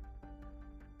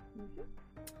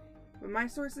 But my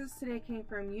sources today came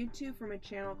from YouTube from a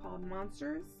channel called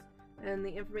Monsters, and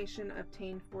the information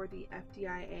obtained for the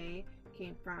FDIA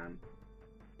came from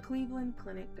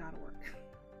clevelandclinic.org.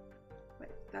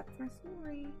 But that's my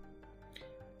story.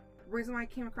 The reason why I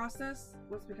came across this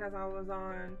was because I was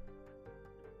on,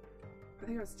 I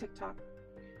think it was TikTok,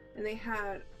 and they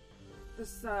had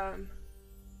this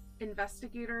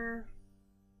investigator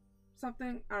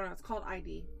something, I don't know, it's called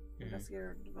ID,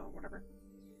 investigator, whatever.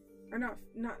 Or no,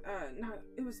 not,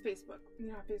 it was Facebook. You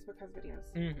know how Facebook has videos.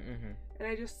 And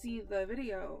I just see the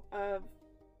video of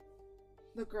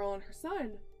the girl and her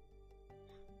son.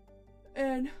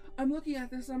 And I'm looking at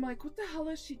this and I'm like, what the hell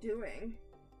is she doing?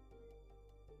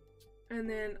 And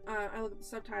then I look at the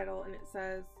subtitle and it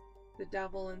says, The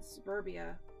Devil in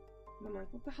Suburbia. And I'm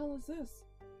like, what the hell is this?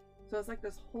 So it's like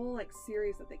this whole like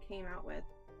series that they came out with.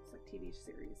 It's like TV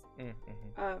series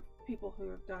of people who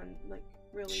have done like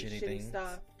really shitty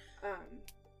stuff.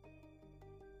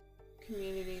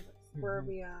 Community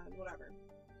suburbia, and whatever.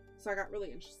 So I got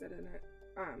really interested in it.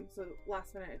 So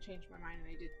last minute I changed my mind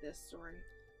and I did this story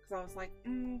because I was like,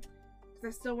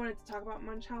 because I still wanted to talk about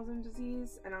Munchausen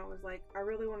disease, and I was like, I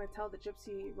really want to tell the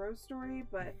Gypsy Rose story,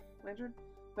 but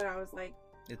I was like,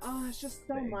 it's just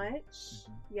so much.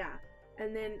 Yeah.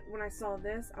 And then when I saw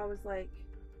this, I was like,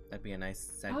 that'd be a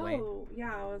nice segue. Oh,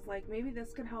 yeah. I was like, maybe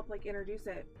this could help like introduce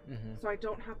it, so I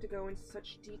don't have to go into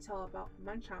such detail about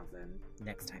Munchausen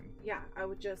next time. Yeah, I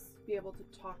would just be able to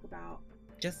talk about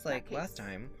just like last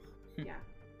time. Yeah,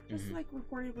 just like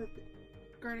recorded with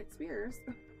Garnet Spears.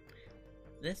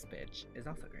 This bitch is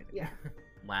also great. Yeah.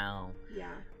 Wow.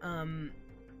 Yeah.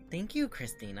 Thank you,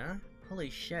 Christina.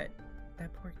 Holy shit,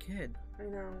 that poor kid. I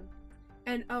know.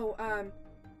 And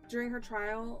during her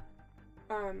trial,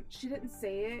 she didn't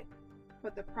say it,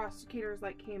 but the prosecutors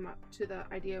like came up to the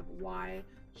idea of why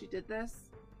she did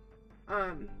this.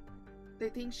 They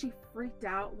think she freaked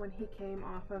out when he came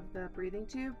off of the breathing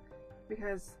tube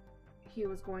because he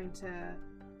was going to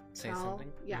say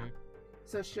something. Yeah.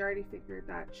 So she already figured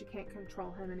that she can't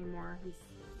control him anymore. He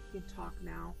can talk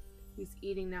now. He's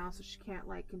eating now, so she can't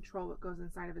like control what goes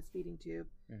inside of his feeding tube.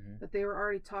 But they were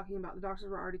already talking about, the doctors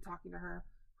were already talking to her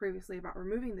previously about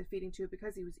removing the feeding tube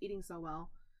because he was eating so well,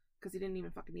 because he didn't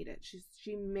even fucking eat it.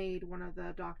 She made one of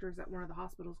the doctors at one of the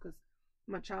hospitals, because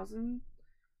Munchausen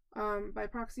by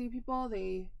proxy people,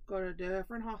 they go to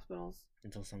different hospitals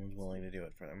until someone's willing to do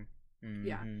it for them.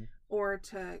 Yeah, or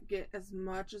to get as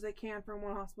much as they can from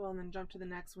one hospital and then jump to the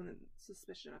next when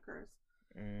suspicion occurs.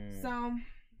 So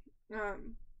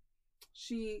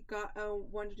she got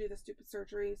one to do the stupid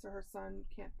surgery so her son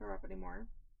can't throw up anymore,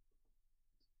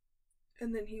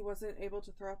 and then he wasn't able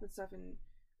to throw up and stuff,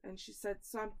 and she said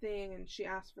something, and she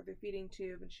asked for the feeding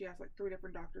tube, and she asked like 3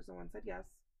 different doctors, and one said yes.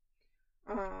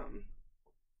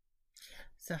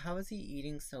 So how is he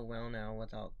eating so well now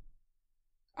without...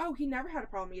 Oh, he never had a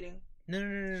problem eating.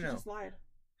 No. She just lied.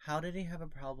 How did he have a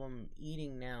problem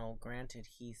eating now? Granted,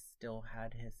 he still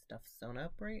had his stuff sewn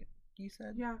up, right? You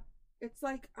said? Yeah. It's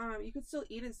like, you could still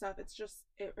eat and stuff. It's just,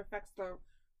 it affects the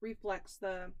reflex,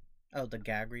 the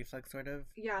gag reflex, sort of?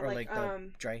 Yeah, or like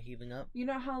the dry heaving up? You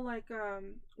know how, like,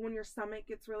 when your stomach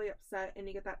gets really upset and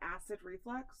you get that acid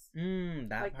reflux?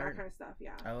 That like, part? that kind of stuff,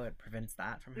 yeah. Oh, it prevents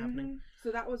that from happening?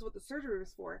 So that was what the surgery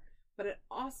was for. But it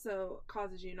also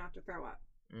causes you not to throw up.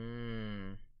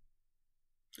 You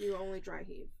only dry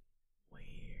heave. Weird.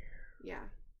 Yeah.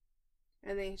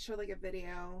 And they showed, like, a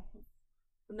video,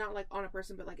 not, like, on a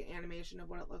person, but, like, an animation of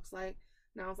what it looks like.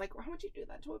 And I was like, why would you do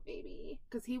that to a baby?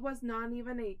 Because he was not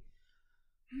even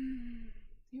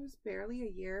he was barely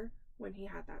a year when he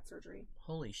had that surgery.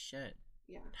 Holy shit.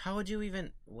 Yeah. How would you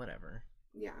even... Whatever.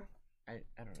 Yeah. I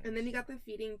don't know. And then he got the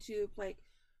feeding tube, like,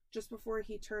 just before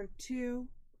he turned 2,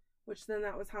 which then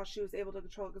that was how she was able to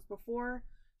control it. Because before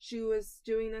she was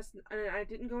doing this, and I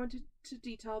didn't go into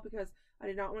detail because I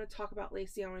did not want to talk about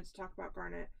Lacey. I wanted to talk about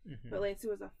Garnet. But Lacey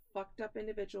was a fucked up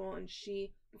individual, and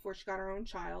she, before she got her own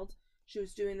child, she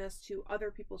was doing this to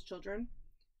other people's children.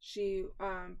 She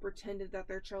pretended that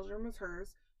their children was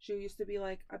hers. She used to be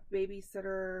like a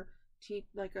babysitter,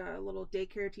 like a little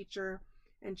daycare teacher,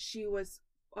 and she was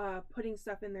putting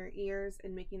stuff in their ears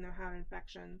and making them have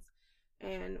infections.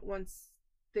 And once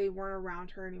they weren't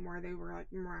around her anymore, they were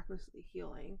like miraculously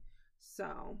healing.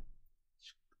 So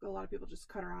a lot of people just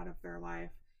cut her out of their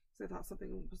life because they thought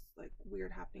something was like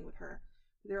weird happening with her.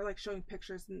 They were like showing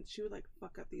pictures, and she would like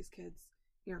fuck up these kids'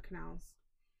 ear canals.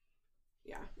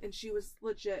 Yeah, and she was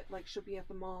legit, like, she'll be at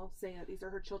the mall saying that these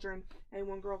are her children, and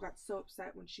one girl got so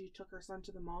upset when she took her son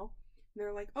to the mall, and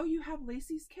they're like, oh, you have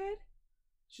Lacey's kid?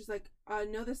 She's like,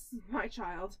 no, this is my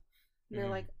child. And they're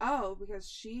like, oh, because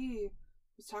she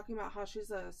was talking about how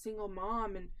she's a single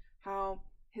mom, and how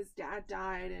his dad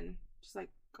died, and just,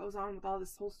 like, goes on with all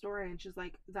this whole story, and she's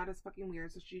like, that is fucking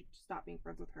weird, so she stopped being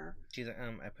friends with her. She's like,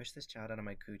 I pushed this child out of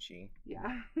my coochie.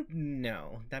 Yeah.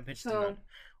 No, that bitch did not...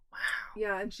 Wow.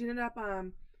 Yeah, and she ended up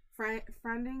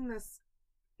friending this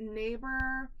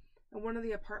neighbor in one of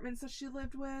the apartments that she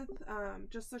lived with,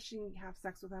 just so she can have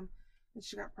sex with him. And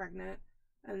she got pregnant.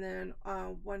 And then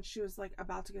when she was like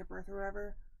about to give birth or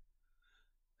whatever,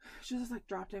 she just like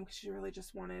dropped him because she really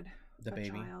just wanted the baby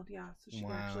child. Yeah, so she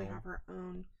could actually have her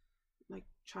own like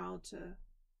child to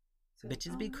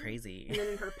bitches be crazy. And then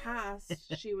in her past,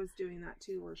 she was doing that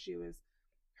too, where she was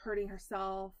hurting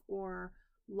herself or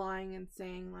lying and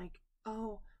saying like,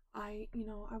 oh, I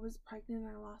was pregnant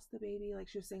and I lost the baby. Like,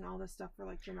 she was saying all this stuff for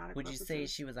like dramatic Would purposes. You say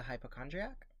she was a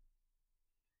hypochondriac?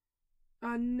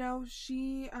 No,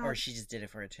 she or she just did it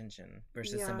for attention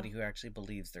versus somebody who actually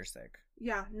believes they're sick.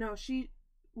 Yeah, no, she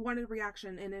wanted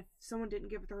reaction, and if someone didn't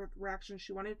give her the reaction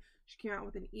she wanted, she came out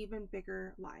with an even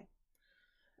bigger lie.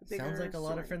 Sounds like a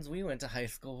lot of friends we went to high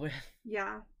school with.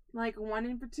 Yeah. Like one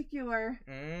in particular.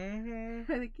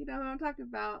 Mm-hmm. I think you know what I'm talking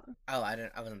about. Oh, I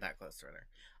wasn't that close to her.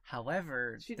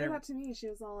 However, she did that to me. She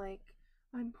was all like,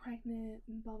 I'm pregnant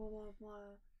and blah, blah, blah,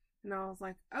 blah. And I was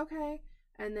like, okay.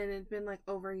 And then it'd been like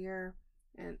over a year,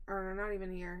 or not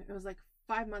even a year. It was like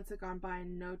 5 months had gone by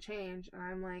and no change. And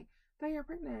I'm like, I thought you're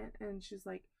pregnant. And she's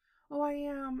like, oh, I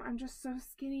am. I'm just so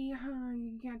skinny. Huh?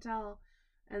 You can't tell.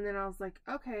 And then I was like,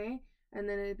 okay. And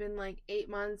then it had been like 8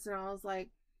 months and I was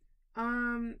like,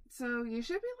 so you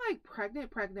should be like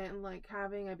pregnant and like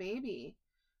having a baby.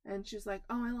 And she's like,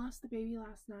 oh, I lost the baby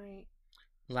last night.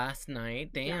 Last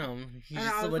night? Damn.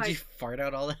 Yeah. You just fart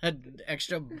out all that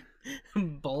extra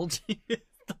bulgy?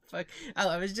 The fuck? Oh,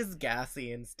 I was just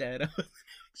gassy instead. I was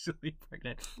actually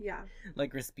pregnant. Yeah.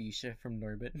 Like Respucia from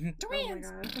Norbit. Oh my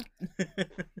god.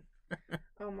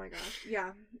 Oh my gosh.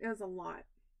 Yeah, it was a lot.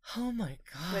 Oh my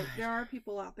god. Like, there are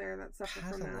people out there that suffer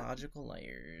from that. Pathological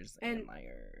liars and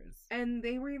liars. And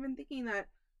they were even thinking that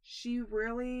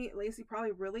Lacey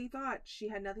probably really thought she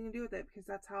had nothing to do with it because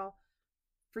that's how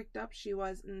freaked up she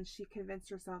was, and she convinced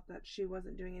herself that she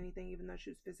wasn't doing anything even though she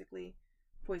was physically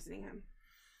poisoning him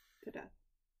to death.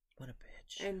 What a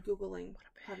bitch. And Googling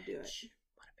how to do it.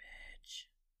 What a bitch.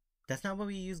 That's not what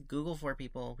we use Google for,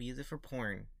 people. We use it for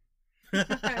porn. Get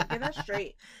that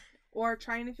straight. Or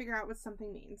trying to figure out what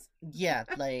something means. Yeah,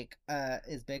 like,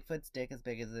 is Bigfoot's dick as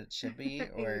big as it should be?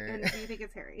 Or and do you think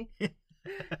it's hairy?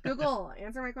 Google,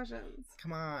 answer my questions.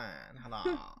 Come on,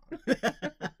 hello.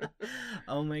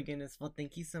 Oh my goodness. Well,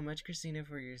 thank you so much, Christina,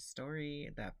 for your story.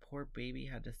 That poor baby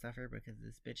had to suffer because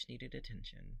this bitch needed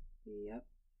attention. Yep.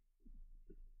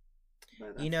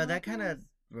 You know, that kind of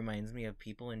reminds me of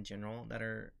people in general that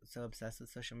are so obsessed with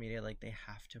social media. Like, they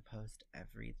have to post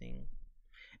everything.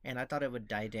 And I thought it would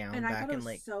die down and back I thought it was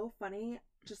like so funny,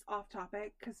 just off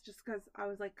topic, because I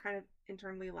was like kind of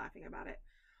internally laughing about it.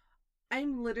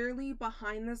 I'm literally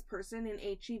behind this person in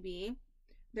HEB.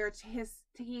 They're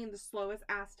taking the slowest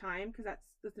ass time because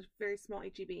that's a very small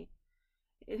HEB.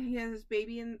 And he has his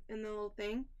baby in the little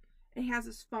thing, and he has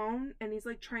his phone, and he's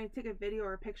like trying to take a video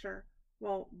or a picture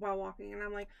while walking. And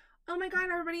I'm like, oh my god,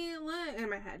 everybody look in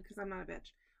my head because I'm not a bitch.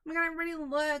 Oh my god, everybody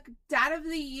look, Dad of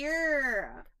the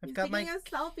Year. He's taking a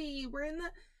selfie.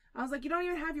 I was like, you don't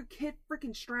even have your kid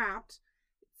freaking strapped.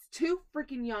 It's too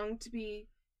freaking young to be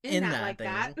in that like thing.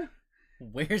 That.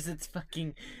 Where's its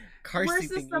fucking car seat? Where's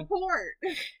the support?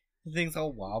 The thing's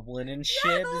all wobbling and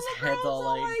shit. His head's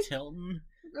all like tilting.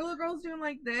 The little girl's doing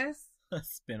like this. A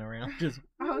spin around. Just.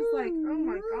 I was like, oh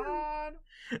my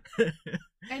god.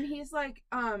 And he's like,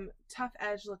 tough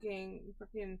edge looking.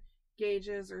 Freaking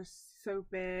gauges are so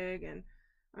big, and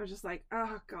I was just like,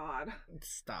 oh god.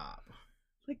 Stop.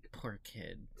 Like, poor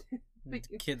kid. The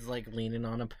kid's like leaning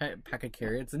on a pack of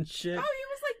carrots and shit. Oh, he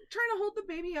was like trying to hold the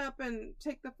baby up and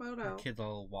take the photo. The kid's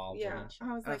all wobbling. Yeah,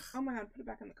 I was like, oh my god, put it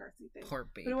back in the car seat thing. Poor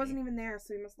baby. But it wasn't even there,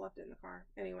 so he must have left it in the car.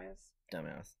 Anyways.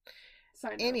 Dumbass.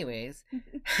 Side note. Anyways.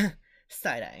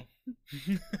 Side eye.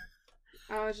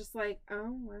 I was just like, oh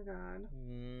my god.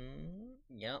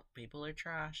 Yep, people are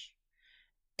trash.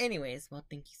 Anyways, well,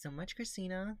 thank you so much,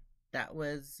 Christina. That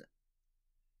was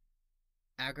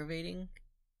aggravating,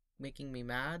 making me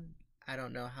mad. I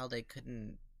don't know how they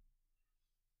couldn't.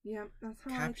 Yeah, that's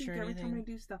how I think every time I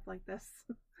do stuff like this.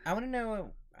 I want to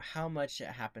know how much it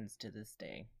happens to this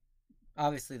day.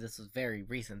 Obviously, this was very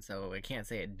recent, so I can't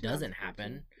say it doesn't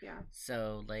happen. Yeah.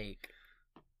 So, like,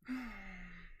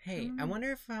 hey, I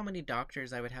wonder how many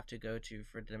doctors I would have to go to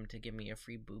for them to give me a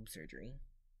free boob surgery.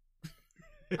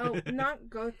 Oh, not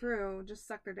go through, just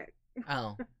suck their dick.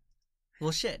 Oh.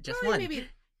 Well, shit, just one. Maybe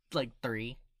like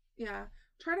 3. Yeah.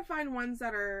 Try to find ones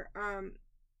that are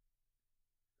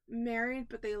married,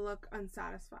 but they look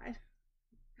unsatisfied.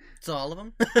 So all of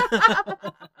them?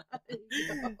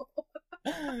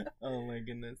 Oh my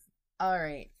goodness.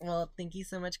 Alright, well, thank you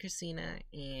so much, Christina,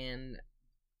 and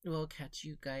we'll catch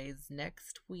you guys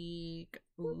next week.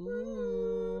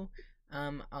 Ooh.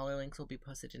 All our links will be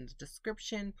posted in the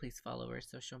description. Please follow our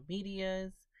social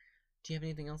medias. Do you have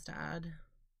anything else to add?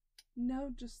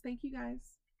 No, just thank you guys.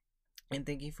 And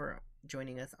thank you for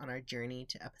joining us on our journey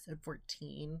to episode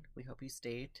 14. We hope you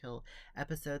stay till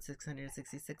episode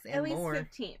 666 and more. At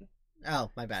least 15.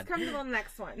 Oh, my bad. Just come to the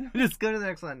next one. Just go to the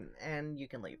next one, and you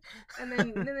can leave. And then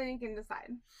you can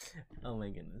decide. Oh my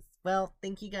goodness. Well,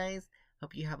 thank you guys.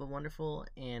 Hope you have a wonderful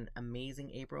and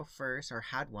amazing April 1st, or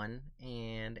had one.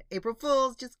 And April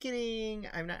Fools, just kidding.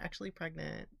 I'm not actually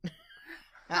pregnant.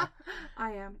 I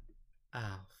am.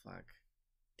 Oh, fuck.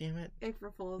 Damn it.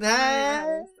 April Fools.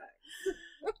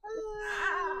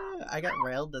 I got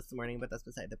railed this morning, but that's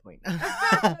beside the point.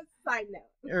 Side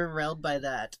note. Or railed by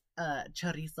that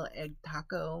chorizo egg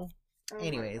taco. Oh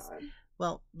anyways,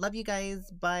 well, love you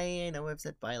guys. Bye. I know I've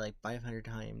said bye like 500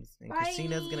 times, and bye.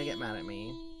 Christina's gonna get mad at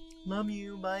me. Love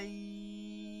you.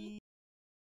 Bye.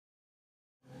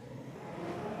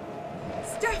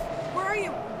 Steph, where are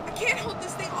you? I can't hold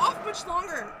this thing off much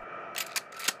longer.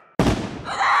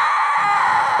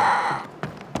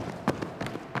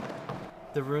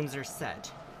 The runes are set.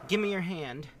 Give me your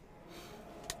hand.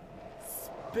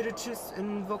 Spiritus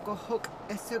invoca hoc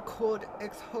esse quod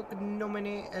ex hoc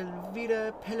nomine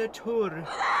Elvira Pelatur.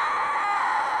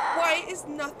 Why is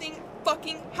nothing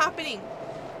fucking happening?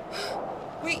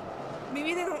 Wait,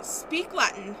 maybe they don't speak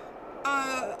Latin.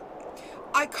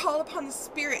 I call upon the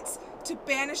spirits to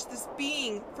banish this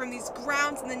being from these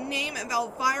grounds in the name of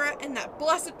Elvira and that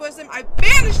blessed bosom. I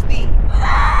banish thee!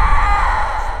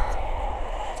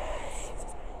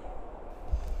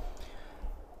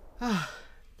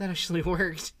 That actually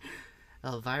worked.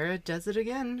 Elvira does it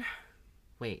again.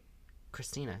 Wait,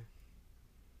 Christina,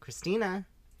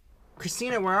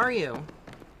 where are you?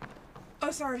 Oh,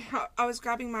 sorry. I was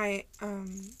grabbing my,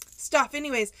 stuff.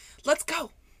 Anyways, let's go.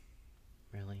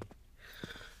 Really?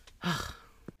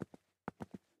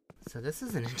 So this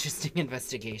is an interesting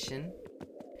investigation.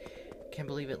 Can't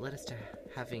believe it led us to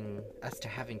having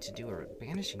to do a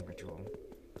banishing ritual.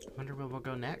 Wonder where we'll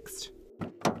go next.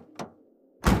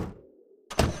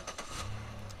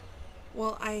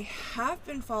 Well, I have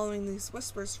been following these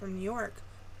whispers from New York.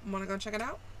 Wanna go check it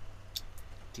out?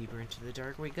 Deeper into the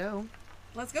dark we go.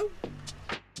 Let's go.